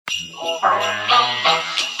And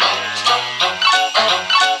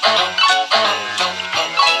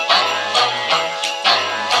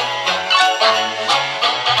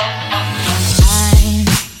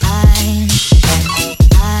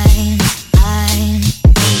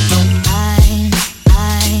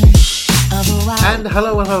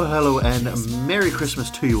hello, and Merry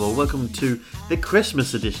Christmas to you all. Welcome to the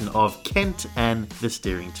Christmas edition of Kent and the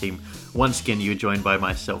Steering Team. Once again, you're joined by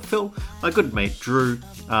myself, Phil, my good mate, Drew,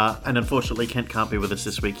 and unfortunately, Kent can't be with us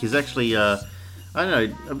this week. He's actually, I don't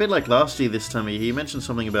know, a bit like last year this time of year. He mentioned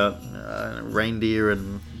something about reindeer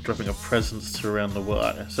and dropping off presents around the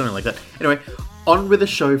world, something like that. Anyway, on with the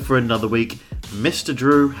show for another week. Mr.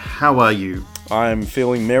 Drew, how are you? I'm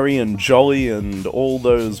feeling merry and jolly and all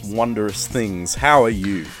those wondrous things. How are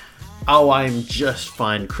you? Oh, I'm just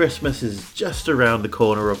fine. Christmas is just around the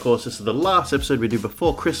corner. Of course, this is the last episode we do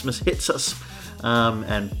before Christmas hits us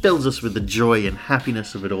and fills us with the joy and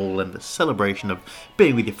happiness of it all and the celebration of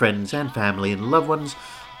being with your friends and family and loved ones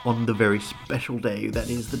on the very special day. That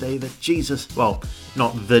is the day that Jesus, well,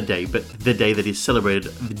 not the day, but the day that is celebrated,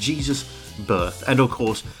 the Jesus birth. And of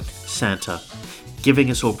course, Santa giving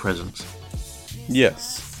us all presents.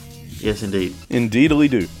 Yes. Yes, indeed. Indeedly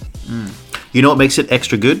do. You know what makes it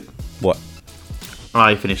extra good? What?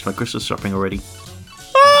 I finished my Christmas shopping already.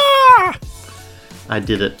 Ah! I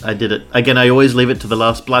did it. Again, I always leave it to the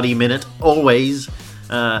last bloody minute. Always.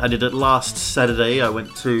 I did it last Saturday. I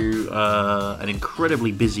went to an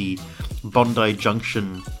incredibly busy Bondi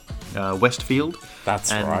Junction Westfield.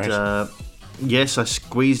 That's and, right. Yes, I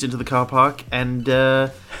squeezed into the car park, and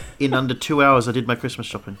in under 2 hours, I did my Christmas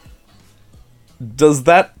shopping. Does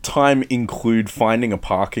that time include finding a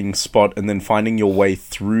parking spot and then finding your way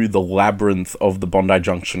through the labyrinth of the Bondi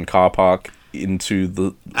Junction car park into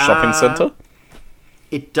the shopping centre?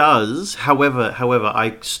 It does. However,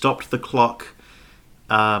 I stopped the clock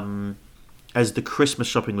as the Christmas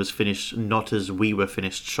shopping was finished, not as we were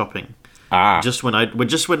finished shopping. Just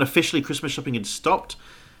when officially Christmas shopping had stopped,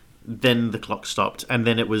 then the clock stopped, and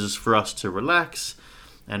then it was for us to relax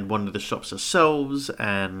and wander the shops ourselves,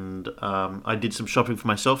 and I did some shopping for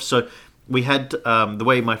myself. So we had, the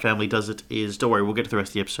way my family does it is, don't worry, we'll get to the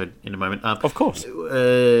rest of the episode in a moment. Of course.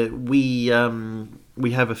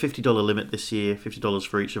 We have a $50 limit this year, $50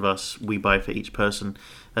 for each of us. We buy for each person.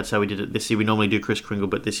 That's how we did it this year. We normally do Kris Kringle,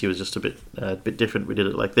 but this year was just a bit different. We did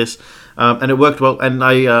it like this, and it worked well. And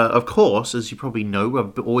I, of course, as you probably know,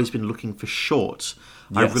 I've always been looking for shorts.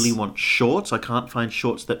 Yes. I really want shorts. I can't find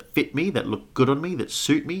shorts that fit me, that look good on me, that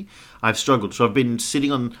suit me. I've struggled. So I've been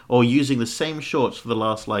sitting on or using the same shorts for the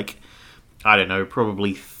last, I don't know,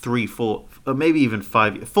 probably 3, 4, or maybe even 4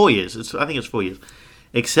 years. I think it's 4 years.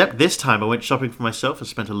 Except this time I went shopping for myself. I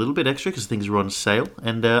spent a little bit extra because things were on sale.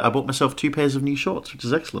 And I bought myself 2 pairs of new shorts, which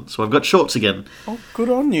is excellent. So I've got shorts again. Oh, good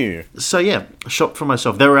on you. So yeah, shopped for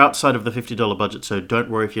myself. They were outside of the $50 budget. So don't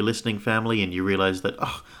worry if you're listening, family, and you realise that,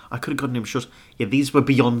 I could have gotten him shorts. Yeah, these were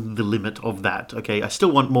beyond the limit of that. Okay, I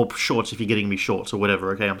still want more shorts if you're getting me shorts or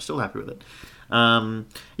whatever. Okay, I'm still happy with it.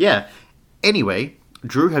 Yeah. Anyway,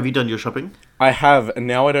 Drew, have you done your shopping? I have, and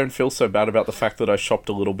now I don't feel so bad about the fact that I shopped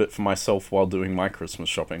a little bit for myself while doing my Christmas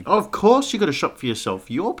shopping. Of course you got to shop for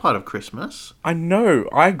yourself. You're part of Christmas. I know.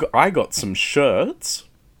 I got some shirts,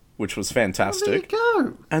 which was fantastic. Oh, there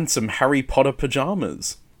you go. And some Harry Potter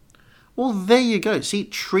pajamas. Well, there you go. See,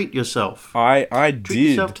 treat yourself. I treat did.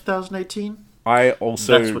 yourself 2018. I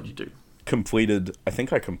also... That's what you do. I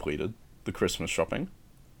think I completed the Christmas shopping.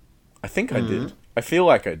 I think I did. I feel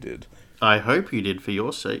like I did. I hope you did for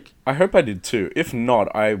your sake. I hope I did too. If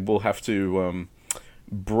not, I will have to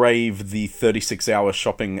brave the 36-hour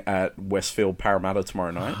shopping at Westfield Parramatta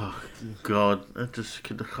tomorrow night. Oh, God. I just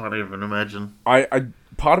can't even imagine.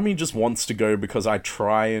 Part of me just wants to go because I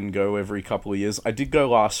try and go every couple of years. I did go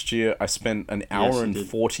last year. I spent an hour and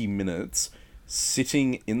 40 minutes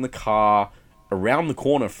sitting in the car around the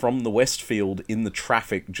corner from the Westfield in the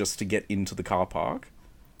traffic just to get into the car park.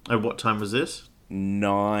 And what time was this?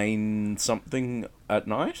 9-something at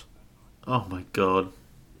night. Oh my God.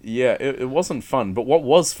 Yeah, it wasn't fun. But what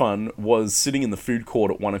was fun was sitting in the food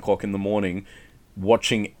court at 1 o'clock in the morning,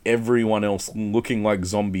 watching everyone else looking like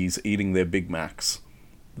zombies eating their Big Macs.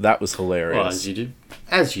 That was hilarious. Well, as you do.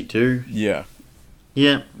 As you do. Yeah.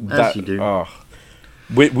 Yeah, as you do.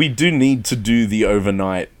 We do need to do the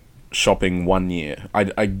overnight shopping one year. I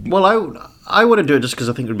want to do it just because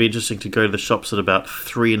I think it would be interesting to go to the shops at about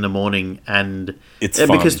 3 in the morning, and it's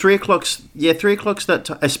fun. Because 3 o'clock's that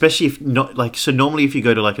time, especially if not so normally if you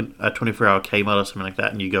go to like a 24-hour Kmart or something like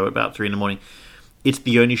that and you go at about 3 in the morning, it's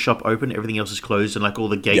the only shop open, everything else is closed, and like all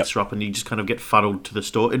the gates are up and you just kind of get funneled to the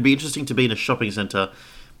store. It'd be interesting to be in a shopping centre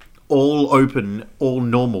all open, all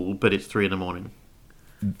normal, but it's 3 a.m.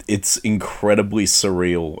 It's incredibly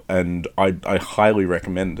surreal, and I highly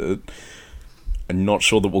recommend it. I'm not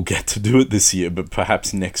sure that we'll get to do it this year, but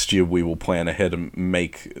perhaps next year we will plan ahead and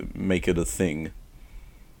make it a thing.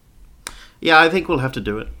 Yeah, I think we'll have to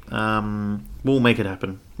do it. We'll make it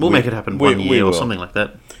happen. We'll make it happen one year or something like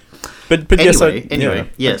that. But anyway,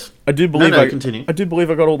 yes. I do believe continue. I do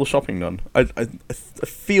believe I got all the shopping done. I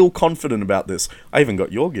feel confident about this. I even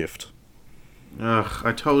got your gift.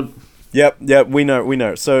 I told... Yep, we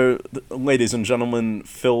know. So, ladies and gentlemen,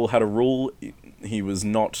 Phil had a rule. He was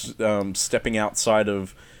not stepping outside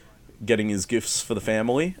of getting his gifts for the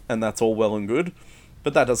family, and that's all well and good.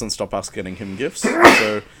 But that doesn't stop us getting him gifts.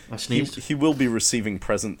 So he will be receiving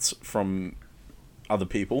presents from other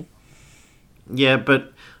people. Yeah,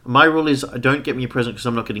 but my rule is don't get me a present because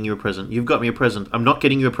I'm not getting you a present. You've got me a present. I'm not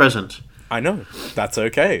getting you a present. I know. That's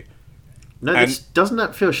okay. No, doesn't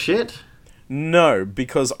that feel shit? No,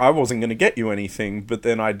 because I wasn't going to get you anything, but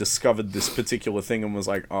then I discovered this particular thing and was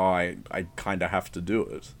like, oh, I kind of have to do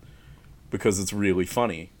it. Because it's really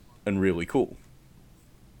funny and really cool.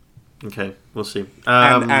 Okay, we'll see.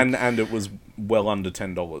 And it was well under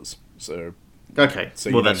 $10. So okay,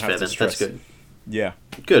 well that's fair. That's good. Yeah,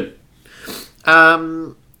 good.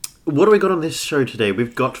 What do we got on this show today?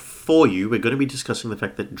 We've got for you. We're going to be discussing the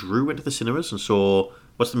fact that Drew went to the cinemas and saw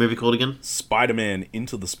what's the movie called again? Spider-Man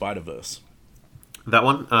Into the Spider-Verse. That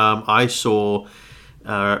one. I saw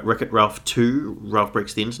Wreck-It Ralph 2. Ralph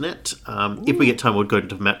Breaks the Internet. If we get time, we'll go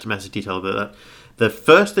into massive detail about that. The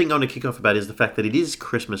first thing I want to kick off about is the fact that it is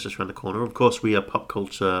Christmas just around the corner. Of course, we are pop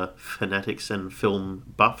culture fanatics and film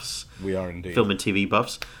buffs. We are indeed. Film and TV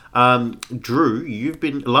buffs. Drew, you've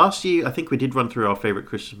been... Last year, I think we did run through our favourite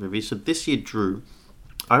Christmas movies. So this year, Drew,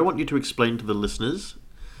 I want you to explain to the listeners,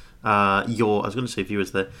 I was going to say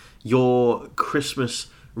viewers there, your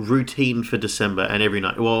Christmas routine for December and every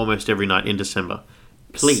night, well, almost every night in December.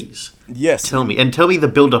 Please. Yes. Tell me. And tell me the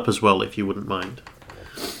build-up as well, if you wouldn't mind.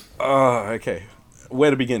 Okay. Where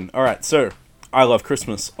to begin? All right, so I love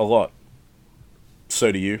Christmas a lot.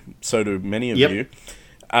 So do you. So do many of you.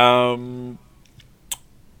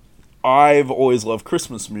 I've always loved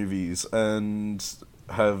Christmas movies and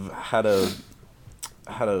have had a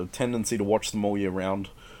tendency to watch them all year round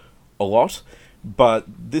a lot. But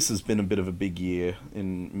this has been a bit of a big year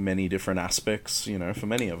in many different aspects, for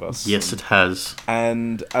many of us. Yes, it has.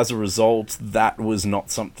 And as a result, that was not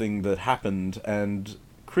something that happened. And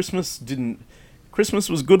Christmas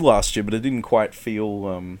was good last year, but it didn't quite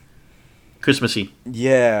feel... Christmassy.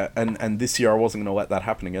 Yeah, and this year I wasn't going to let that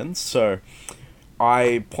happen again. So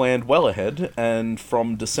I planned well ahead, and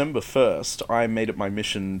from December 1st, I made it my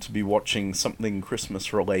mission to be watching something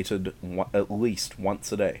Christmas-related at least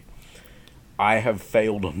once a day. I have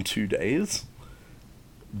failed on 2 days,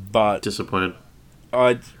 but... Disappointed.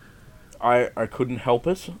 I couldn't help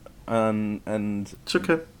it, and it's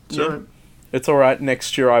okay. It's alright. It's alright.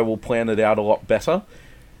 Next year I will plan it out a lot better.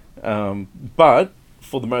 But,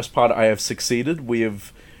 for the most part, I have succeeded. We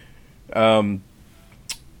have...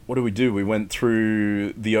 what do we do? We went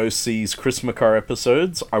through the OC's Christmas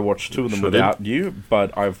episodes. I watched 2 of them without you,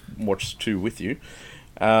 but I've watched 2 with you.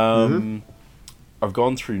 I've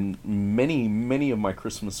gone through many of my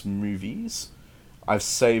Christmas movies. I've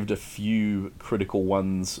saved a few critical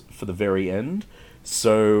ones for the very end.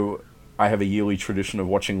 So I have a yearly tradition of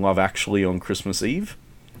watching Love Actually on Christmas Eve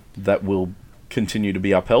that will continue to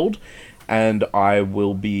be upheld. And I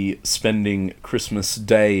will be spending Christmas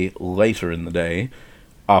Day later in the day.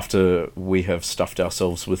 After we have stuffed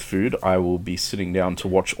ourselves with food, I will be sitting down to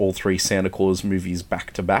watch all 3 Santa Claus movies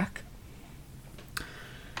back to back.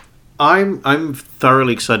 I'm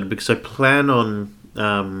thoroughly excited because I plan on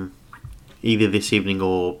either this evening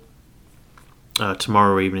or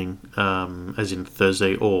tomorrow evening, as in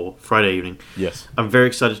Thursday or Friday evening. Yes. I'm very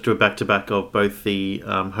excited to do a back-to-back of both the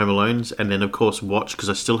Home Alones and then, of course, watch, because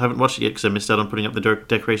I still haven't watched it yet because I missed out on putting up the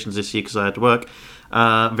decorations this year because I had to work.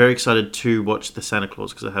 Very excited to watch the Santa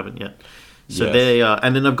Claus because I haven't yet. So yes. There you are.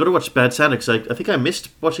 And then I've got to watch Bad Santa because I think I missed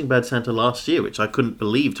watching Bad Santa last year, which I couldn't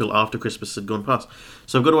believe till after Christmas had gone past.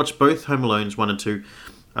 So I've got to watch both Home Alones 1 and 2,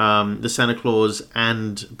 the Santa Claus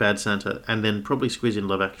and Bad Santa, and then probably squeeze in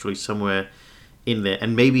Love Actually somewhere in there,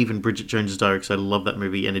 and maybe even Bridget Jones's Diary because I love that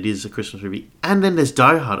movie and it is a Christmas movie. And then there's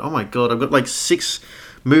Die Hard. Oh my god, I've got like 6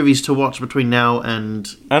 movies to watch between now and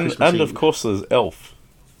Christmas Eve. Of course there's Elf.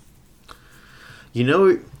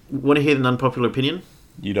 Want to hear an unpopular opinion?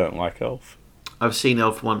 You don't like Elf? I've seen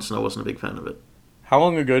Elf once and I wasn't a big fan of it. How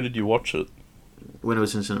long ago did you watch it? When it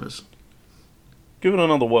was in cinemas. Give it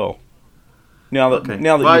another whirl. Now that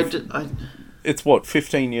well, it's what,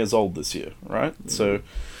 15 years old this year, right? So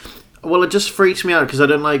Well, it just freaks me out because I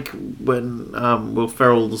don't like when Will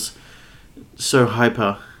Ferrell's so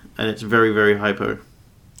hyper, and it's very, very hypo.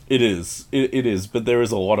 It is. It is, but there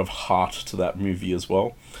is a lot of heart to that movie as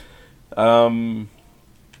well.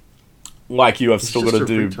 Like you, I've still got to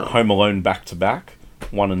do Home Alone back to back,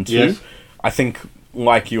 1 and 2. Yes. I think,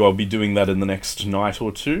 like you, I'll be doing that in the next night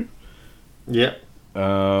or two. Yeah.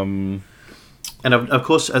 And of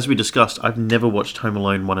course, as we discussed, I've never watched Home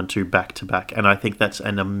Alone 1 and 2 back to back, and I think that's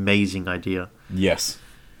an amazing idea. Yes.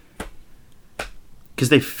 Because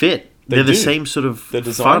they fit. They're the same sort of They're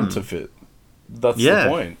designed to fit. That's the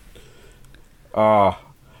point.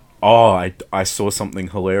 I saw something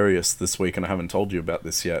hilarious this week, and I haven't told you about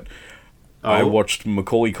this yet. Oh. I watched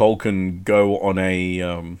Macaulay Culkin go on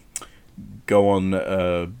a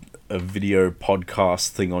video podcast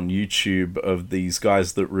thing on YouTube of these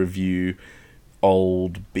guys that review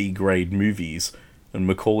old B-grade movies, and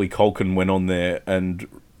Macaulay Culkin went on there and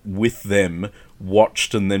with them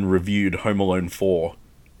watched and then reviewed Home Alone 4.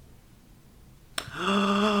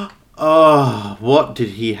 Oh, what did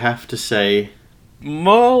he have to say?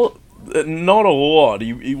 Well, not a lot.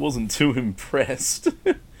 He wasn't too impressed.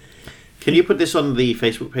 Can you put this on the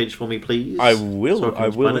Facebook page for me, please? I will. So I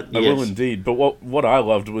will indeed. But what I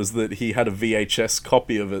loved was that he had a VHS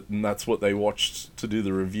copy of it, and that's what they watched to do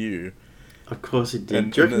the review. Of course he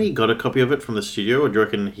did. Do you reckon he got a copy of it from the studio, or do you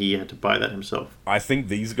reckon he had to buy that himself? I think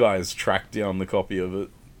these guys tracked down the copy of it.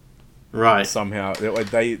 Right. Somehow.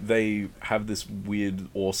 They have this weird,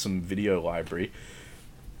 awesome video library.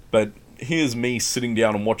 But here's me sitting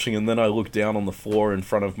down and watching, and then I look down on the floor in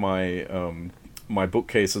front of my my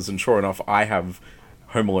bookcases, and sure enough, I have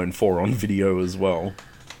Home Alone 4 on video as well.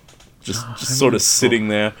 Just sort of sitting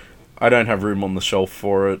there. I don't have room on the shelf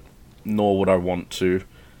for it, nor would I want to.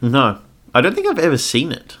 No. I don't think I've ever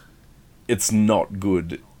seen it. It's not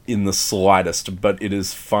good in the slightest, but it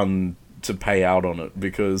is fun to pay out on it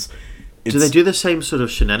because do they do the same sort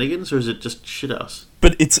of shenanigans, or is it just shit-ass?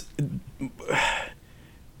 But it's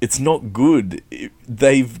not good.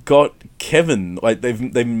 They've got Kevin, like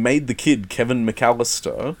they've made the kid Kevin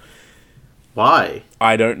McAllister. Why?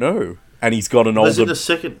 I don't know. And he's got an older. In the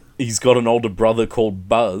second... He's got an older brother called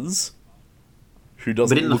Buzz, who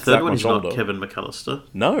doesn't look that much older. But in the third one, he's not Kevin McAllister.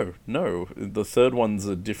 No. The third one's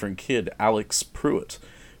a different kid, Alex Pruitt.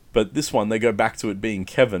 But this one, they go back to it being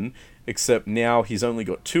Kevin, except now he's only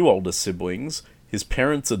got 2 older siblings. His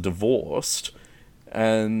parents are divorced,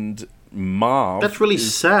 and Marv... That's really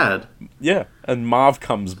sad. Yeah, and Marv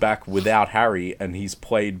comes back without Harry, and he's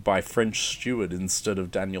played by French Stewart instead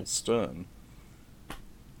of Daniel Stern.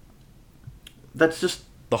 That's just...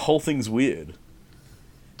 The whole thing's weird.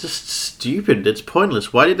 Just stupid. It's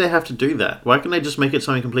pointless. Why did they have to do that? Why can't they just make it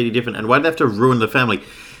something completely different? And why did they have to ruin the family?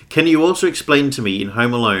 Can you also explain to me in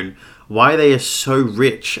Home Alone why they are so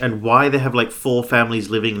rich and why they have like 4 families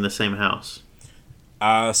living in the same house?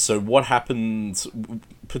 So what happens,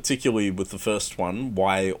 particularly with the first one,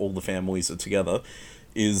 why all the families are together,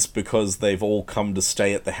 is because they've all come to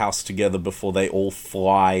stay at the house together before they all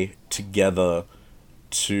fly together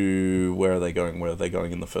to... Where are they going? Where are they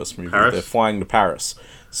going in the first movie? Paris? They're flying to Paris.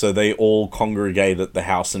 So they all congregate at the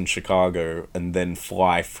house in Chicago and then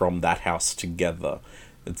fly from that house together.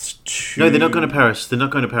 It's too... No, they're not going to Paris. They're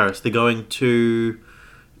not going to Paris. They're going to...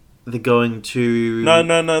 No,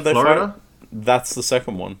 Florida? That's the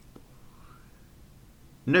second one.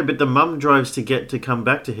 No, but the mum drives to come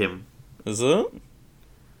back to him. Is it?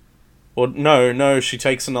 Or no, she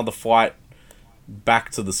takes another flight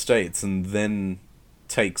back to the States and then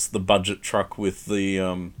takes the budget truck with the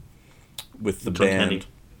John band. Candy.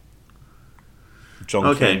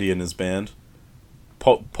 John Candy and his band.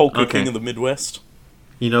 Polka King of the Midwest.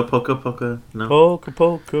 You know Polka? No.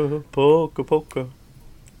 Polka.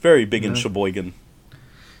 Very big in Sheboygan.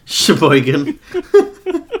 Sheboygan.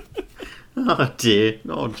 Oh dear.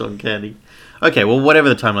 Oh, John Candy. Okay, well, whatever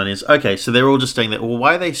the timeline is. Okay, so they're all just staying there. Well,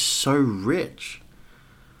 why are they so rich?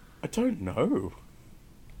 I don't know.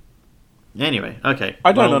 Anyway, okay.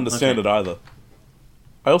 I don't understand it either.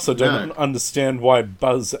 I also don't understand why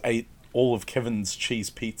Buzz ate all of Kevin's cheese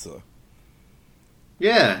pizza.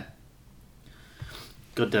 Yeah.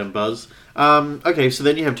 Goddamn Buzz. Okay, so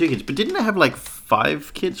then you have 2 kids. But didn't they have like 4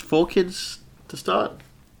 kids to start?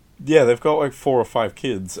 Yeah, they've got like 4 or 5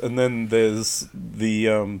 kids. And then there's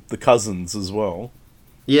the cousins as well.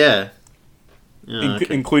 Yeah.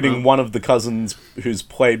 Including one of the cousins who's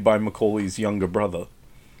played by Macaulay's younger brother.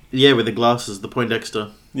 Yeah, with the glasses, the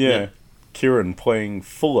Poindexter. Yeah. Kieran playing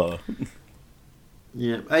Fuller.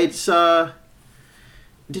 Yeah. It's,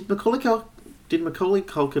 did Macaulay Did Macaulay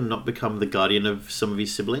Culkin not become the guardian of some of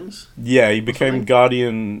his siblings? Yeah, he became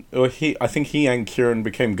guardian. Or I think he and Kieran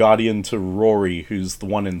became guardian to Rory, who's the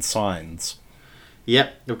one in Signs.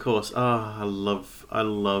 Yep, of course. I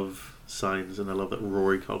love Signs, and I love that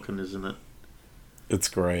Rory Culkin is in it. It's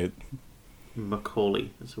great.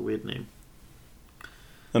 Macaulay. It's a weird name.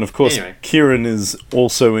 And of course, anyway. Kieran is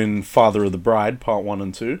also in Father of the Bride, Part 1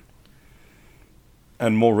 and 2.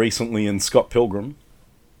 And more recently in Scott Pilgrim.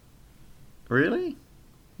 Really?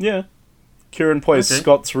 Yeah. Kieran plays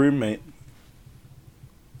Scott's roommate.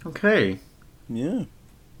 Okay. Yeah.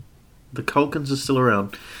 The Culkins are still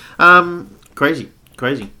around. Crazy.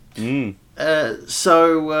 What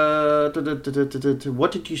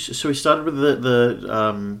did you... So we started with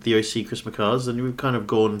the OC Chris McCars, and we've kind of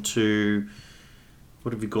gone to...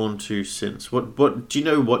 What have you gone to since? What do you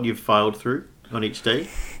know what you've filed through on each day?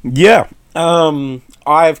 Yeah.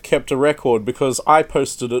 I've kept a record because I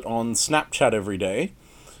posted it on Snapchat every day.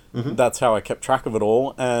 Mm-hmm. That's how I kept track of it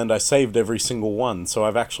all, and I saved every single one, so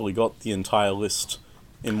I've actually got the entire list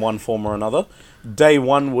in one form or another. Day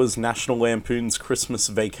 1 was National Lampoon's Christmas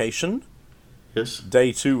Vacation. Yes.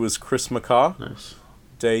 Day 2 was Chris McCar. Nice.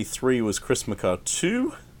 Day 3 was Chris McCar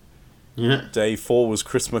 2. Yeah. Day 4 was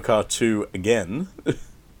Chris McCar 2 again.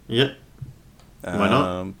 Yeah. Why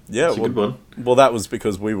not? Yeah, it's a good one. Well, that was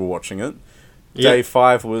because we were watching it. Yeah. Day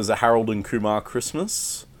 5 was A Harold and Kumar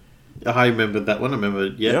Christmas. I remember that one. I remember.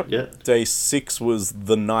 Yeah. Day 6 was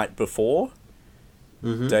The Night Before.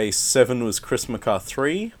 Mm-hmm. Day 7 was Chris McCar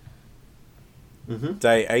 3. Mm-hmm.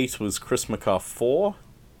 Day 8 was Chris McCar 4.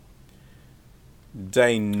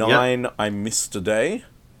 Day 9, I Missed a Day.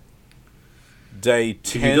 Day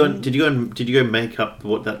 10... Did you go make up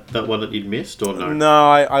what that one that you'd missed, or no? No,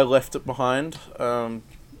 I left it behind.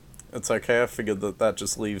 It's okay. I figured that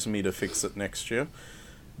just leaves me to fix it next year.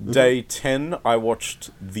 Mm-hmm. Day 10, I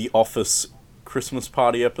watched The Office Christmas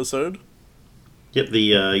Party episode. Yep,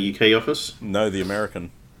 the UK Office? No, the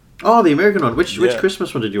American. Oh, the American one. Which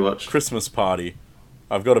Christmas one did you watch? Christmas Party.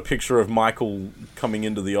 I've got a picture of Michael coming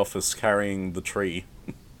into the office carrying the tree.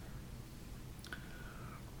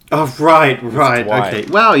 Oh, right. Okay.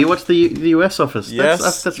 Wow, you watched the US Office.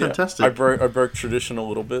 Yes. That's fantastic. I broke tradition a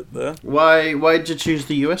little bit there. Why did you choose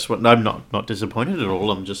the US one? No, I'm not disappointed at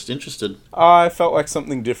all. I'm just interested. I felt like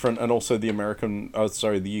something different, and also the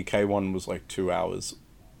the UK one was like 2 hours.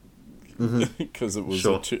 Because it was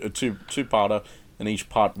a two-parter, and each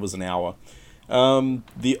part was an hour.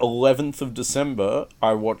 The 11th of December,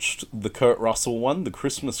 I watched the Kurt Russell one, The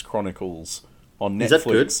Christmas Chronicles, on Netflix. Is that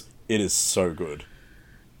good? It is so good.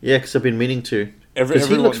 Yeah, because I've been meaning to. Because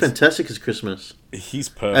he looks fantastic as Christmas. He's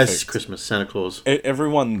perfect. As Christmas, Santa Claus.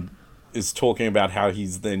 Everyone is talking about how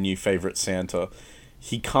he's their new favourite Santa.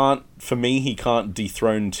 He can't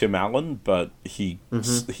dethrone Tim Allen, but he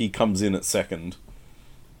comes in at second.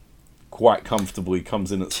 Quite comfortably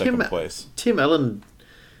comes in at second place. Tim Allen,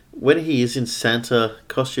 when he is in Santa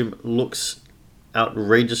costume, looks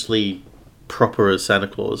outrageously proper as Santa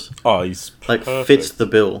Claus. Oh, he's perfect. Like, fits the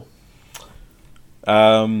bill.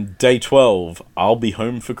 Day 12, I'll Be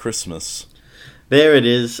Home for Christmas. There it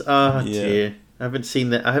is. Dear. I haven't seen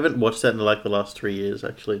that. I haven't watched that in the last 3 years,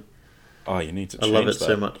 actually. Oh, you need to change that.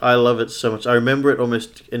 I love it so much. I remember it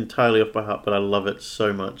almost entirely off by heart, but I love it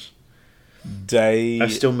so much. I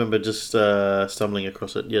still remember just stumbling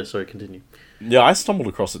across it. Yeah, sorry, continue. Yeah, I stumbled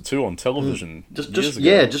across it too on television.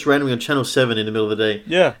 Just randomly on Channel 7 in the middle of the day.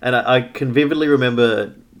 Yeah. And I can vividly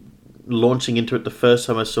remember launching into it the first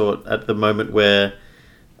time I saw it, at the moment where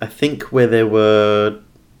there were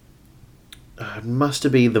it must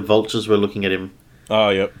have been the vultures were looking at him. Oh,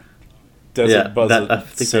 yep. Desert Buzzard,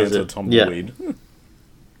 Santa Tumbleweed.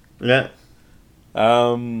 Yeah.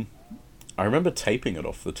 I remember taping it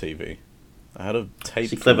off the TV. I had a tape.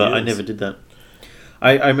 See, clever. I never did that.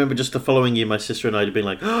 I remember just the following year, my sister and I had been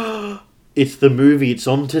like, "Oh, it's the movie. It's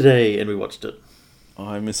on today," and we watched it. Oh,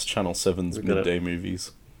 I miss Channel 7's midday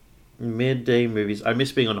movies. Midday movies. I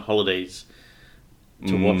miss being on holidays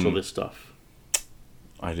to watch all this stuff.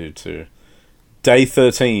 I do too. Day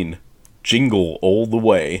 13, Jingle All the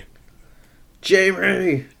Way.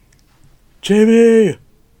 Jamie,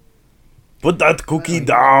 put that cookie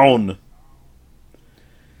down.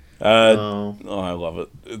 I love it.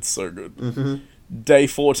 It's so good. Mm-hmm. Day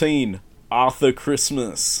 14, Arthur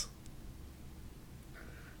Christmas.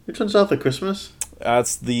 Which one's Arthur Christmas?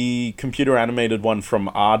 It's the computer animated one from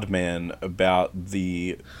Aardman about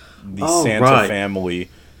the Santa family,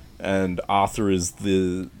 and Arthur is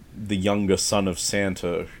the younger son of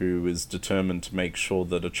Santa who is determined to make sure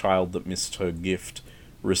that a child that missed her gift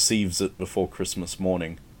receives it before Christmas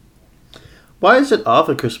morning. Why is it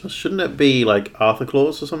Arthur Christmas? Shouldn't it be like Arthur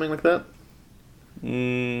Claus or something like that?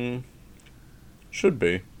 Mm, should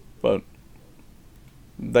be, but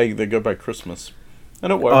they go by Christmas,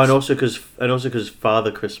 and it works. Oh, and also because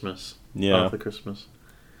Father Christmas. Yeah. Arthur Christmas.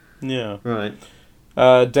 Yeah. Right.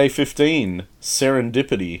 Day 15,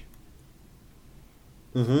 Serendipity.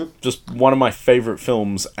 Mm-hmm. Just one of my favourite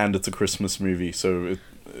films, and it's a Christmas movie, so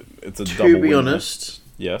it's a double To be winner. honest,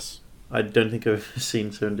 Yes? I don't think I've ever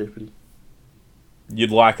seen Serendipity.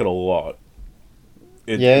 You'd like it a lot.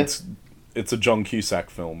 Yeah? It's a John Cusack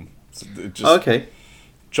film. Okay.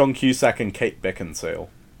 John Cusack and Kate Beckinsale.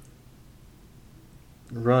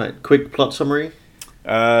 Right. Quick plot summary.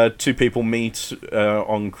 Two people meet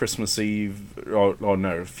on Christmas Eve, or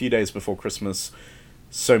no, a few days before Christmas,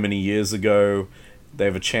 so many years ago. They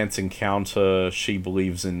have a chance encounter. She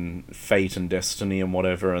believes in fate and destiny and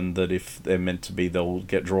whatever, and that if they're meant to be, they'll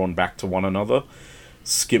get drawn back to one another.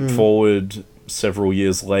 Skip forward several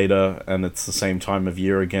years later, and it's the same time of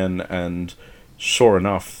year again, and sure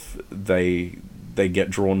enough, they get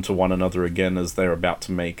drawn to one another again as they're about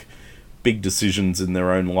to make big decisions in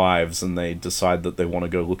their own lives, and they decide that they want to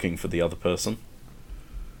go looking for the other person.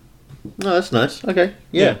 Oh, that's nice. Okay.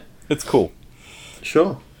 Yeah. It's cool.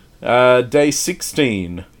 Sure. Day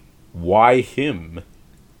 16. Why Him?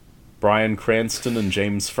 Bryan Cranston and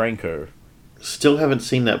James Franco. Still haven't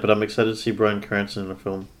seen that, but I'm excited to see Bryan Cranston in a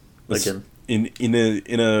film again. In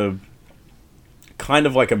a kind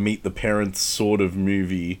of like a Meet the Parents sort of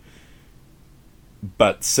movie,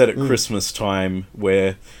 but set at Christmas time,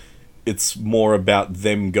 where it's more about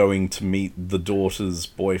them going to meet the daughter's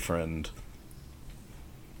boyfriend.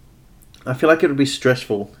 I feel like it would be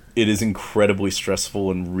stressful. It is incredibly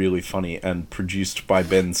stressful and really funny, and produced by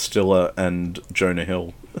Ben Stiller and Jonah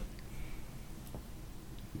Hill.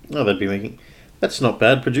 Oh, they'd be making... That's not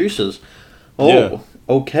bad producers. Oh, Yeah.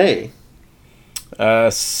 Okay.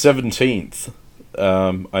 17th.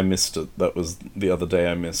 I missed it. That was the other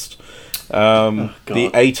day I missed. God. The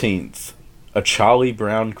 18th. A Charlie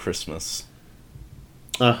Brown Christmas.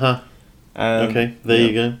 Uh-huh. And, Okay, there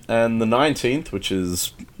you go. And the 19th, which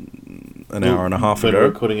is an hour and a half when ago. we're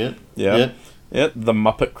recording it. Yeah. The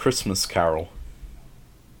Muppet Christmas Carol.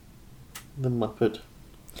 The Muppet.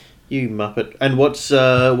 You Muppet. And what's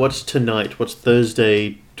tonight? What's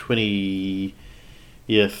Thursday 20th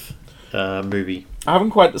movie? I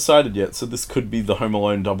haven't quite decided yet, so this could be the Home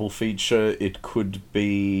Alone double feature. It could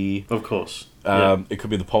be... Of course. It could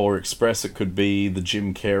be the Polar Express. It could be the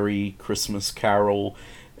Jim Carrey Christmas Carol.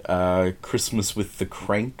 Christmas with the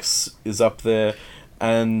Cranks is up there.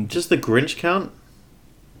 And Does the Grinch count?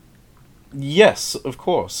 yes, of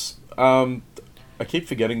course. I keep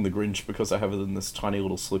forgetting the Grinch because I have it in this tiny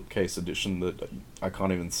little slipcase edition that I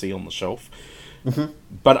can't even see on the shelf. Mm-hmm.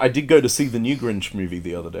 But I did go to see the new Grinch movie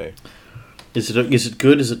the other day. Is it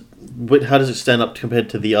good? How does it stand up compared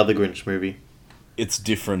to the other Grinch movie? It's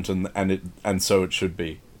different, and so it should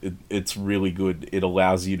be. It's really good. It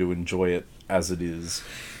allows you to enjoy it as it is,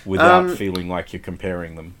 without feeling like you're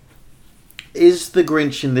comparing them. Is the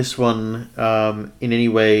Grinch in this one in any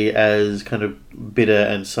way as kind of bitter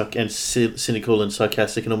and cynical and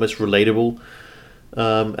sarcastic and almost relatable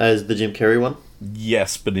as the Jim Carrey one?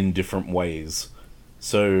 Yes, but in different ways.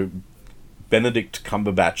 So, Benedict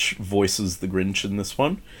Cumberbatch voices the Grinch in this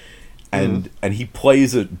one, and he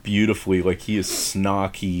plays it beautifully. Like, he is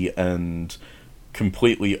snarky and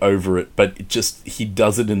completely over it, but he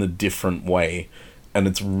does it in a different way. And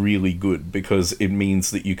it's really good because it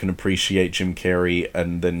means that you can appreciate Jim Carrey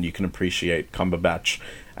and then you can appreciate Cumberbatch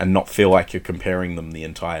and not feel like you're comparing them the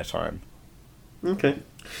entire time. Okay.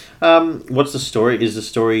 What's the story? Is the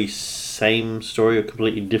story same story or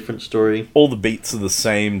completely different story? All the beats are the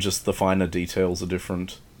same, just the finer details are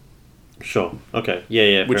different. Sure. Okay.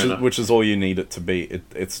 Yeah. Which is all you need it to be.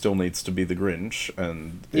 It still needs to be the Grinch,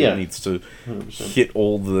 and it needs to 100%. hit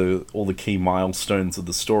all the key milestones of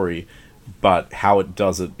the story. But how it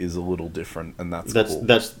does it is a little different, and that's cool.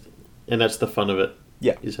 That's the fun of it.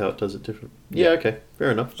 Yeah, is how it does it different. Yeah. Okay.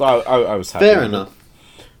 Fair enough. So I was happy. Fair enough.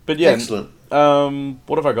 But yeah, excellent.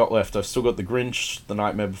 What have I got left? I've still got The Grinch, The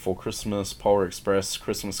Nightmare Before Christmas, Polar Express,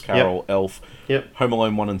 Christmas Carol, Elf, Home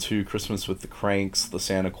Alone 1 and 2, Christmas with the Cranks, The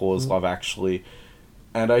Santa Claus, Love Actually,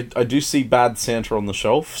 and I do see Bad Santa on the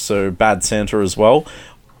shelf, so Bad Santa as well.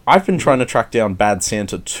 I've been trying to track down Bad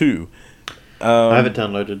Santa 2. I have it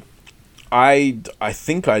downloaded. I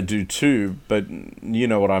think I do too, but you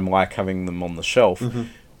know what I'm like having them on the shelf.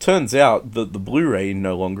 Turns out that the Blu-ray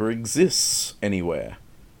no longer exists anywhere.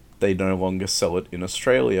 They no longer sell it in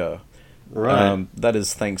Australia. Right. That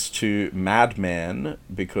is thanks to Madman,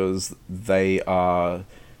 because they are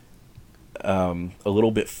a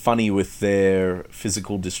little bit funny with their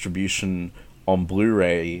physical distribution on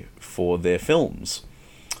Blu-ray for their films.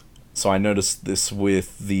 So I noticed this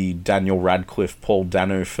with the Daniel Radcliffe, Paul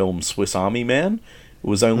Dano film Swiss Army Man. It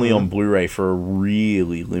was only on Blu-ray for a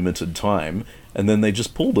really limited time, and then they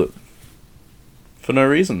just pulled it for no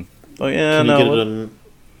reason. Oh yeah, can you get it on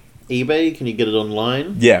eBay? Can you get it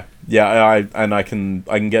online? Yeah. I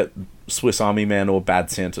can get Swiss Army Man or Bad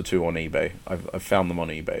Santa 2 on eBay. I've found them on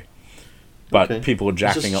eBay, but people are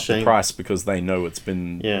jacking up the price because they know it's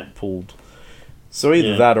been pulled. So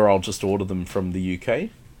either that, or I'll just order them from the UK.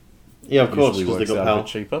 Yeah, of course, because they got a bit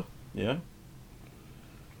cheaper. Yeah,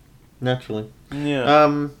 naturally.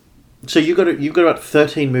 Yeah. So you've got about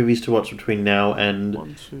 13 movies to watch between now and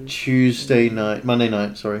Monday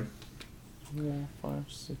night. Sorry. 4, 5,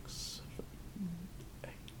 6, 7, 8,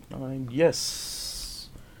 9. Yes.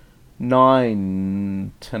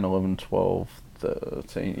 9, 10, 11, 12,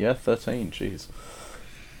 13. Yeah, 13. Jeez.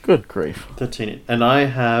 Good grief. 13. And I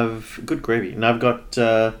have... Good gravy. And I've got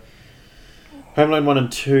Home Alone 1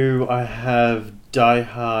 and 2. I have Die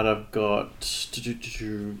Hard. I've got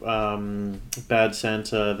Bad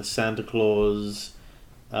Santa, The Santa Claus.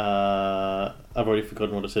 I've already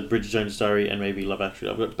forgotten what I said. Bridget Jones' Diary and maybe Love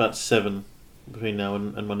Actually. I've got about 7 between now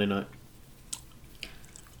and Monday night.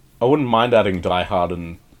 I wouldn't mind adding Die Hard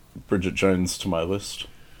and Bridget Jones to my list.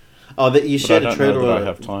 Oh, you shared a trailer I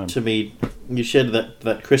have time. to me. You shared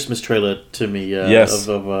that Christmas trailer to me. Yes.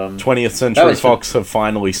 Of 20th Century Fox have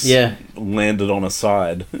finally landed on a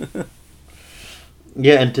side.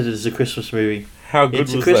 Yeah, and did it as a Christmas movie. How good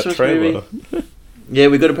was that trailer? Yeah,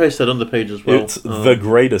 we got to post that on the page as well. It's the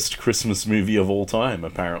greatest Christmas movie of all time,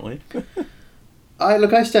 apparently.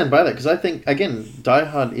 I stand by that, because I think, again, Die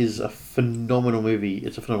Hard is a phenomenal movie.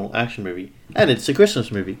 It's a phenomenal action movie. And it's a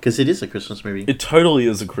Christmas movie, because it is a Christmas movie. It totally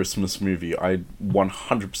is a Christmas movie. I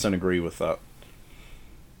 100% agree with that.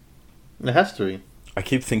 It has to be. I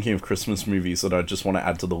keep thinking of Christmas movies that I just want to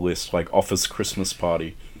add to the list, like Office Christmas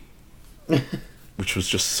Party. Which was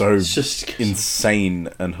just so insane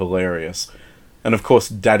and hilarious. And of course,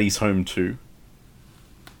 Daddy's Home 2.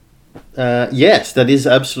 Yes, that is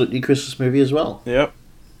absolutely a Christmas movie as well. Yep.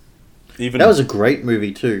 That was a great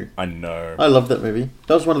movie too. I know. I love that movie.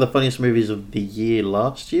 That was one of the funniest movies of the year.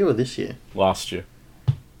 Last year or this year? Last year.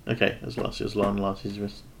 Okay, it was last year. It was last year's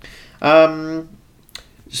list.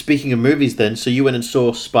 Speaking of movies then, so you went and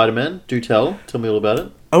saw Spider-Man. Do tell me all about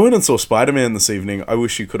it. I went and saw Spider-Man this evening. I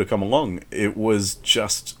wish you could have come along. It was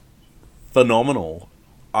just phenomenal.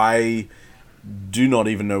 I do not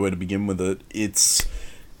even know where to begin with it. It's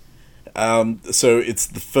it's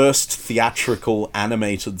the first theatrical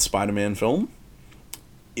animated Spider-Man film.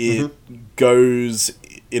 It goes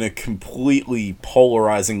in a completely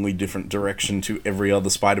polarizingly different direction to every other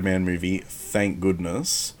Spider-Man movie, thank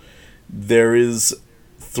goodness. There is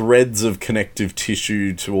threads of connective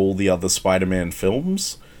tissue to all the other Spider-Man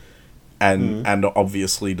films and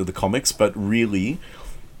obviously to the comics, but really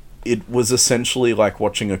it was essentially like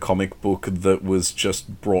watching a comic book that was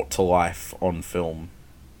just brought to life on film.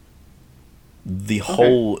 The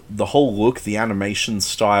whole look, the animation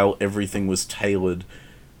style, everything was tailored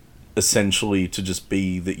essentially to just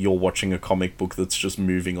be that you're watching a comic book that's just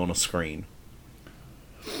moving on a screen.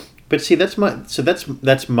 But see, that's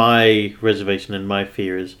my reservation and my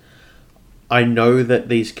fear is, I know that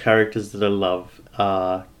these characters that I love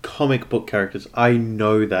are comic book characters. I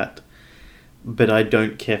know that, but I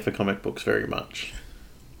don't care for comic books very much.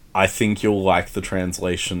 I think you'll like the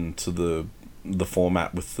translation to the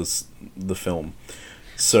format with the film.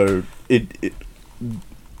 So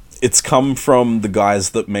it's come from the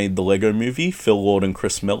guys that made the Lego Movie, Phil Lord and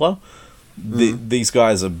Chris Miller. These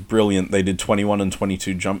guys are brilliant. They did 21 and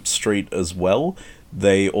 22 Jump Street as well.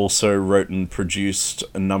 They also wrote and produced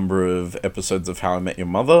a number of episodes of How I Met Your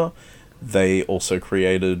Mother. They also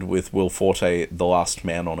created with Will Forte The Last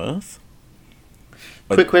Man on Earth.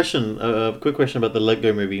 Quick question about the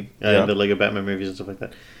Lego Movie and the Lego Batman movies and stuff like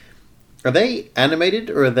that. Are they animated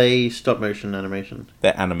or are they stop motion animation?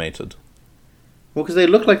 They're animated. Well, because they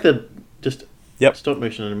look like they're just stop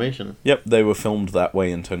motion animation. Yep, they were filmed that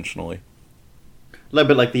way intentionally. No,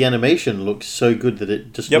 but like the animation looks so good that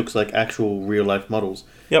it just looks like actual real life models.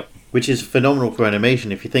 Yep. Which is phenomenal for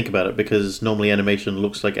animation if you think about it, because normally animation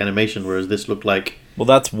looks like animation, whereas this looked like... Well,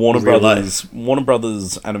 that's Warner Brothers. Warner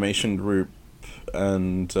Brothers Animation Group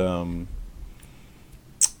and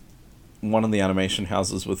one of the animation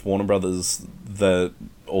houses with Warner Brothers that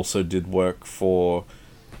also did work for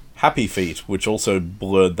Happy Feet, which also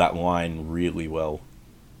blurred that line really well.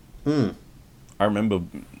 I remember...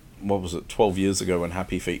 12 years ago when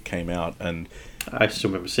Happy Feet came out, and I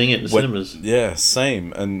still remember seeing it in the cinemas. Yeah,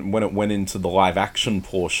 same. And when it went into the live action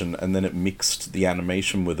portion and then it mixed the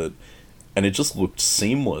animation with it, and it just looked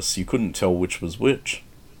seamless. You couldn't tell which was which.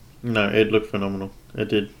 No, it looked phenomenal. It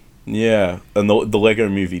did. Yeah, and the Lego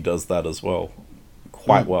Movie does that as well,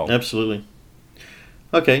 quite well. Absolutely.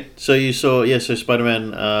 Okay, so you saw, so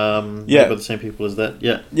Spider-Man, Yeah. by the same people as that,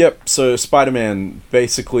 yeah. Yep, so Spider-Man,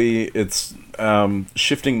 basically, it's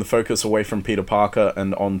shifting the focus away from Peter Parker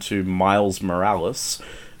and onto Miles Morales,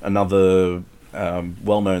 another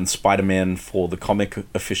well-known Spider-Man for the comic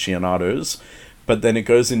aficionados, but then it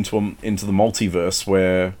goes into the multiverse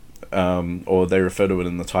where, or they refer to it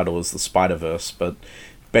in the title as the Spider-Verse, but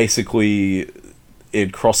basically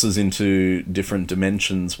it crosses into different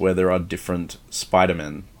dimensions where there are different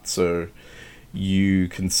Spider-Men. So you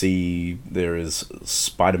can see there is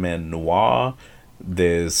Spider-Man Noir,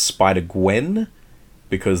 there's Spider-Gwen,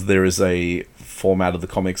 because there is a format of the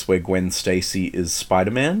comics where Gwen Stacy is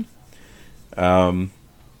Spider-Man.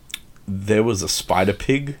 There was a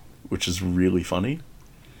Spider-Pig, which is really funny.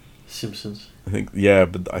 Simpsons.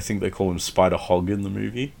 But I think they call him Spider-Hog in the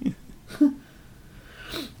movie.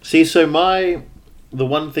 See, so the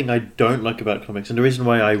one thing I don't like about comics, and the reason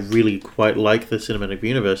why I really quite like the cinematic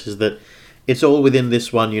universe, is that it's all within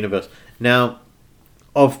this one universe. Now,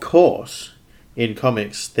 of course, in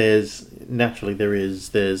comics, there's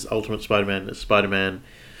Ultimate Spider-Man, there's Spider-Man,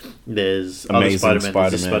 there's Amazing other Spider-Man,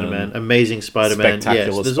 there's Spider-Man, Amazing Spider-Man,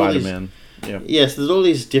 Spectacular there's Spider-Man. Yes, there's all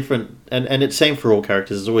these different, and it's same for all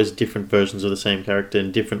characters. There's always different versions of the same character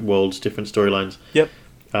in different worlds, different storylines. Yep.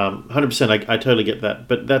 100%, I totally get that,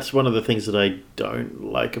 but that's one of the things that I don't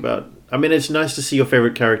like about... I mean, it's nice to see your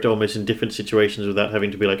favourite character almost in different situations without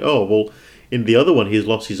having to be like, oh, well, in the other one he's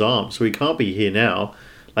lost his arm, so he can't be here now.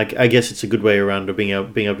 Like, I guess it's a good way around of being able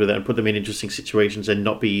to do that and put them in interesting situations and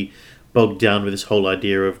not be bogged down with this whole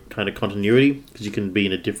idea of kind of continuity, because you can be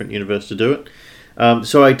in a different universe to do it.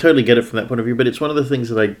 So I totally get it from that point of view, but it's one of the things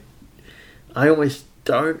that I almost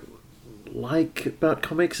don't like about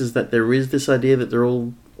comics, is that there is this idea that they're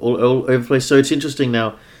all over the place. So it's interesting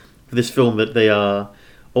now for this film that they are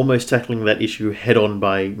almost tackling that issue head on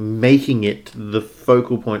by making it the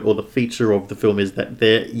focal point or the feature of the film is that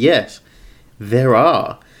there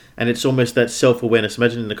are. And it's almost that self-awareness.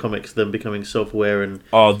 Imagine in the comics them becoming self-aware and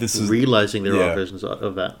realizing there are versions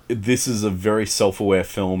of that. This is a very self-aware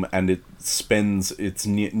film, and it spends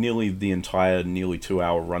nearly the entire nearly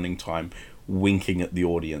 2-hour running time winking at the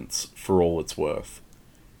audience for all it's worth.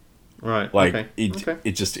 Right. Like,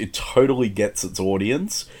 it totally gets its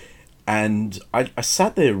audience. And I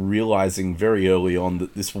sat there realizing very early on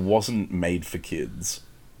that this wasn't made for kids.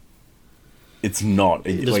 It's not.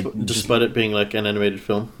 Despite it being like an animated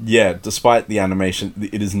film? Yeah, despite the animation,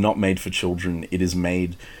 it is not made for children. It is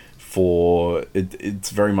made for... It's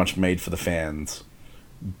very much made for the fans.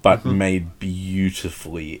 But made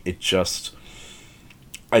beautifully. It just...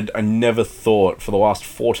 I never thought, for the last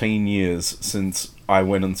 14 years since I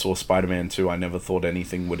went and saw Spider-Man 2, I never thought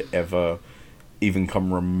anything would ever even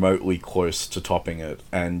come remotely close to topping it.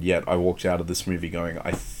 And yet I walked out of this movie going,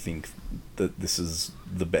 I think that this is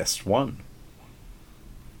the best one.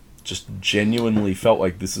 Just genuinely felt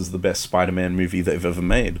like this is the best Spider-Man movie they've ever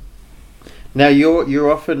made. Now you're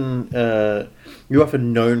often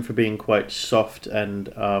known for being quite soft and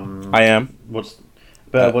I am. What's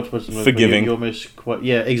the forgiving? You're almost quite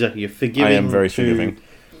exactly. You're forgiving. I am very forgiving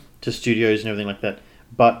to studios and everything like that.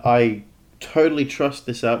 But I totally trust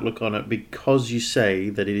this outlook on it because you say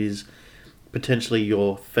that it is potentially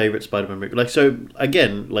your favorite Spider-Man movie. Like, so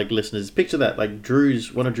again, like listeners, picture that. Like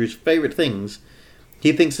one of Drew's favorite things.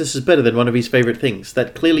 He thinks this is better than one of his favorite things.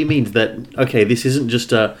 That clearly means that, okay, this isn't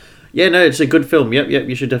just it's a good film. Yep,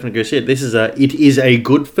 you should definitely go see it. It is a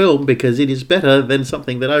good film because it is better than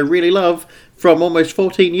something that I really love from almost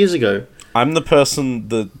 14 years ago. I'm the person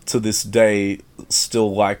that, to this day,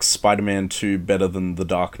 still likes Spider-Man 2 better than The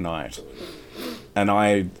Dark Knight. And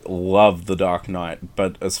I love The Dark Knight,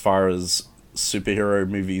 but as far as superhero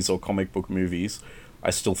movies or comic book movies, I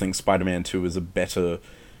still think Spider-Man 2 is a better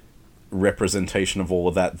representation of all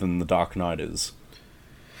of that than The Dark Knight is.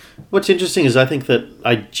 What's interesting is I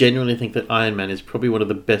genuinely think that Iron Man is probably one of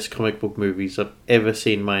the best comic book movies I've ever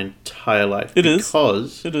seen in my entire life. It is.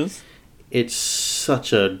 Because it is. It's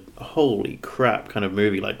such a holy crap kind of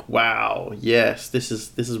movie. Like, wow, yes, this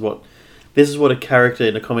is what a character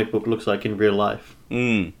in a comic book looks like in real life.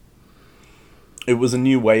 It was a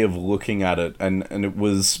new way of looking at it, and it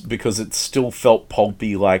was because it still felt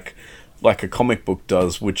pulpy like a comic book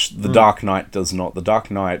does, which The Dark Knight does not. The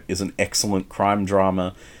Dark Knight is an excellent crime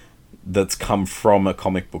drama that's come from a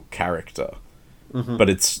comic book character. But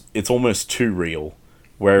it's almost too real.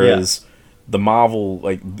 Whereas the Marvel,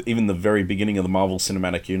 like, even the very beginning of the Marvel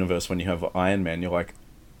Cinematic Universe, when you have Iron Man, you're like,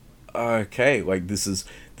 okay, like, this is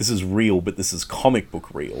this is real, but this is comic book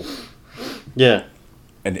real. Yeah.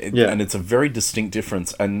 And it's a very distinct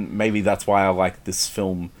difference, and maybe that's why I like this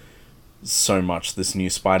film so much, this new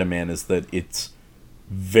Spider-Man, is that it's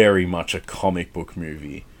very much a comic book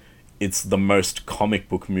movie. It's the most comic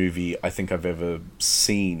book movie I think I've ever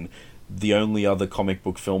seen. The only other comic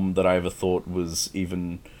book film that I ever thought was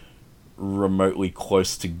even remotely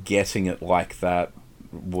close to getting it like that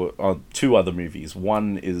were two other movies.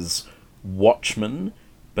 One is Watchmen,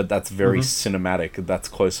 but that's very cinematic. That's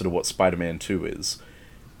closer to what Spider-Man 2 is.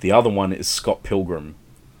 The other one is Scott Pilgrim.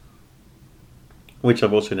 Which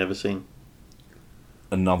I've also never seen.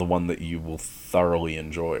 Another one that you will thoroughly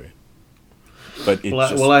enjoy. But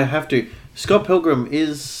I have to. Scott Pilgrim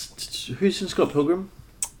is... Who's in Scott Pilgrim?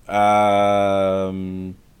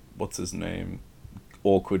 What's his name?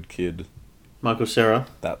 Awkward kid. Michael Cera.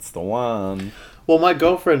 That's the one. Well, my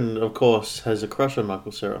girlfriend, of course, has a crush on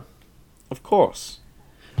Michael Cera. Of course.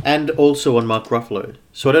 And also on Mark Ruffalo.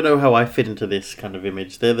 So I don't know how I fit into this kind of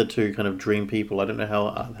image. They're the two kind of dream people. I don't know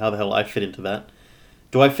how the hell I fit into that.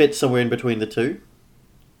 Do I fit somewhere in between the two?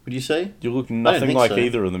 Would you say? You look nothing like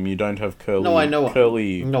either of them. You don't have curly. No, I know.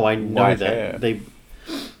 Curly. No, I know that hair.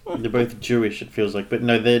 they're both Jewish. It feels like, but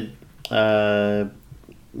no, they're.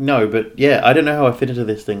 No, but yeah, I don't know how I fit into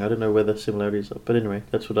this thing. I don't know where the similarities are. But anyway,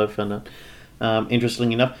 that's what I've found out.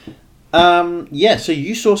 Interestingly enough, yeah. So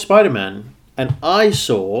you saw Spider-Man, and I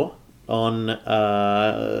saw on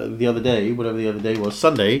the other day, whatever the other day was,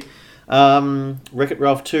 Sunday, Wreck-It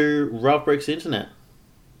Ralph 2, Ralph Breaks the Internet.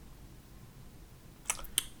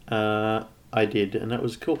 I did, and that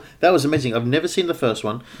was cool. That was amazing. I've never seen the first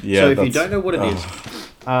one. Yeah, so if you don't know what it is,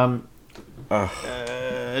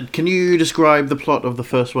 can you describe the plot of the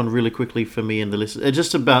first one really quickly for me and the listener?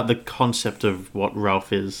 Just about the concept of what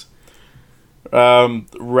Ralph is.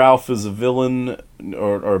 Ralph is a villain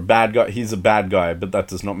or a bad guy. He's a bad guy, but that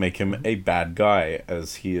does not make him a bad guy,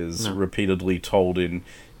 as he is repeatedly told in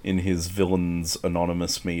his Villains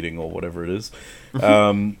Anonymous meeting or whatever it is.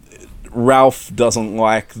 Ralph doesn't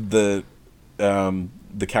like the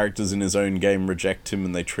characters in his own game reject him,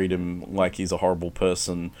 and they treat him like he's a horrible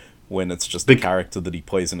person when it's just the character that he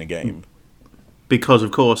plays in a game. Because,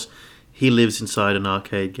 of course, he lives inside an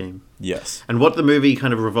arcade game. Yes. And what the movie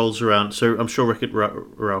kind of revolves around, so I'm sure Wreck-It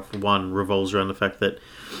Ralph 1 revolves around the fact that,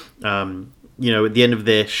 at the end of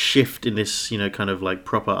their shift in this, kind of like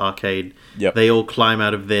proper arcade, they all climb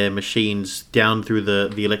out of their machines down through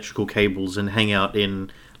the electrical cables and hang out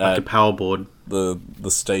in like a power board. The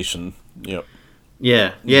station, yep.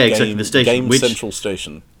 Yeah, exactly, the station. Central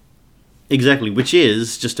Station. Exactly, which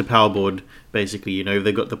is just a power board, basically.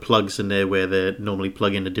 They've got the plugs in there where they normally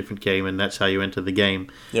plug in a different game, and that's how you enter the game.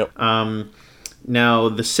 Yep. Now,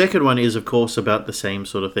 the second one is, of course, about the same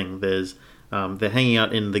sort of thing. There's they're hanging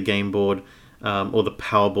out in the game board, or the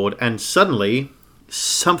power board, and suddenly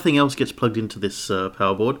something else gets plugged into this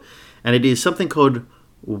power board, and it is something called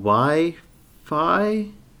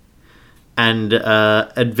Wi-Fi. And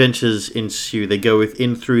adventures ensue. They go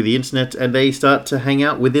in through the internet, and they start to hang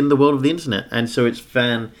out within the world of the internet. And so it's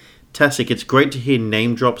fantastic. It's great to hear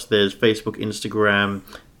name drops. There's Facebook, Instagram,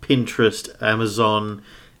 Pinterest, Amazon,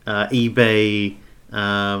 eBay.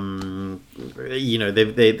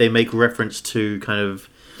 They make reference to kind of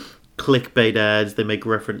clickbait ads. They make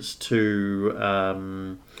reference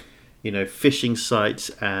to phishing sites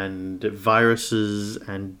and viruses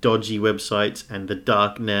and dodgy websites and the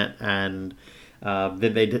dark net, and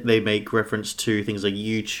then they make reference to things like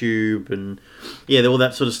YouTube and all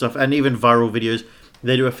that sort of stuff, and even viral videos.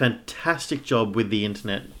 They do a fantastic job with the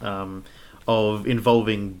internet of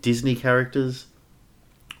involving Disney characters,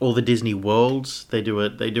 all the Disney worlds. They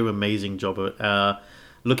do amazing job of it.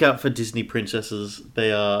 Look out for Disney princesses.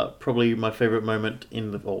 They are probably my favorite moments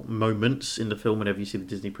in the film whenever you see the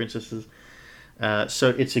Disney princesses. So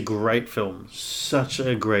it's a great film. Such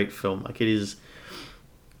a great film. Like, it is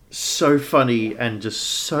so funny and just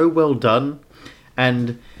so well done.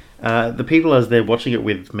 And the people I was there watching it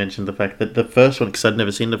with mentioned the fact that the first one, because I'd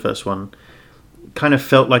never seen the first one, kind of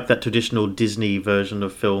felt like that traditional Disney version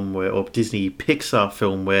of film or Disney Pixar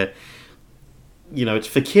film where it's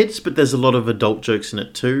for kids, but there's a lot of adult jokes in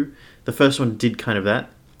it too. The first one did kind of that.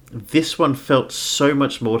 This one felt so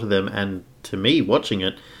much more to them, and to me, watching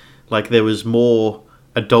it, like there was more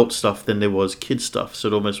adult stuff than there was kid stuff. So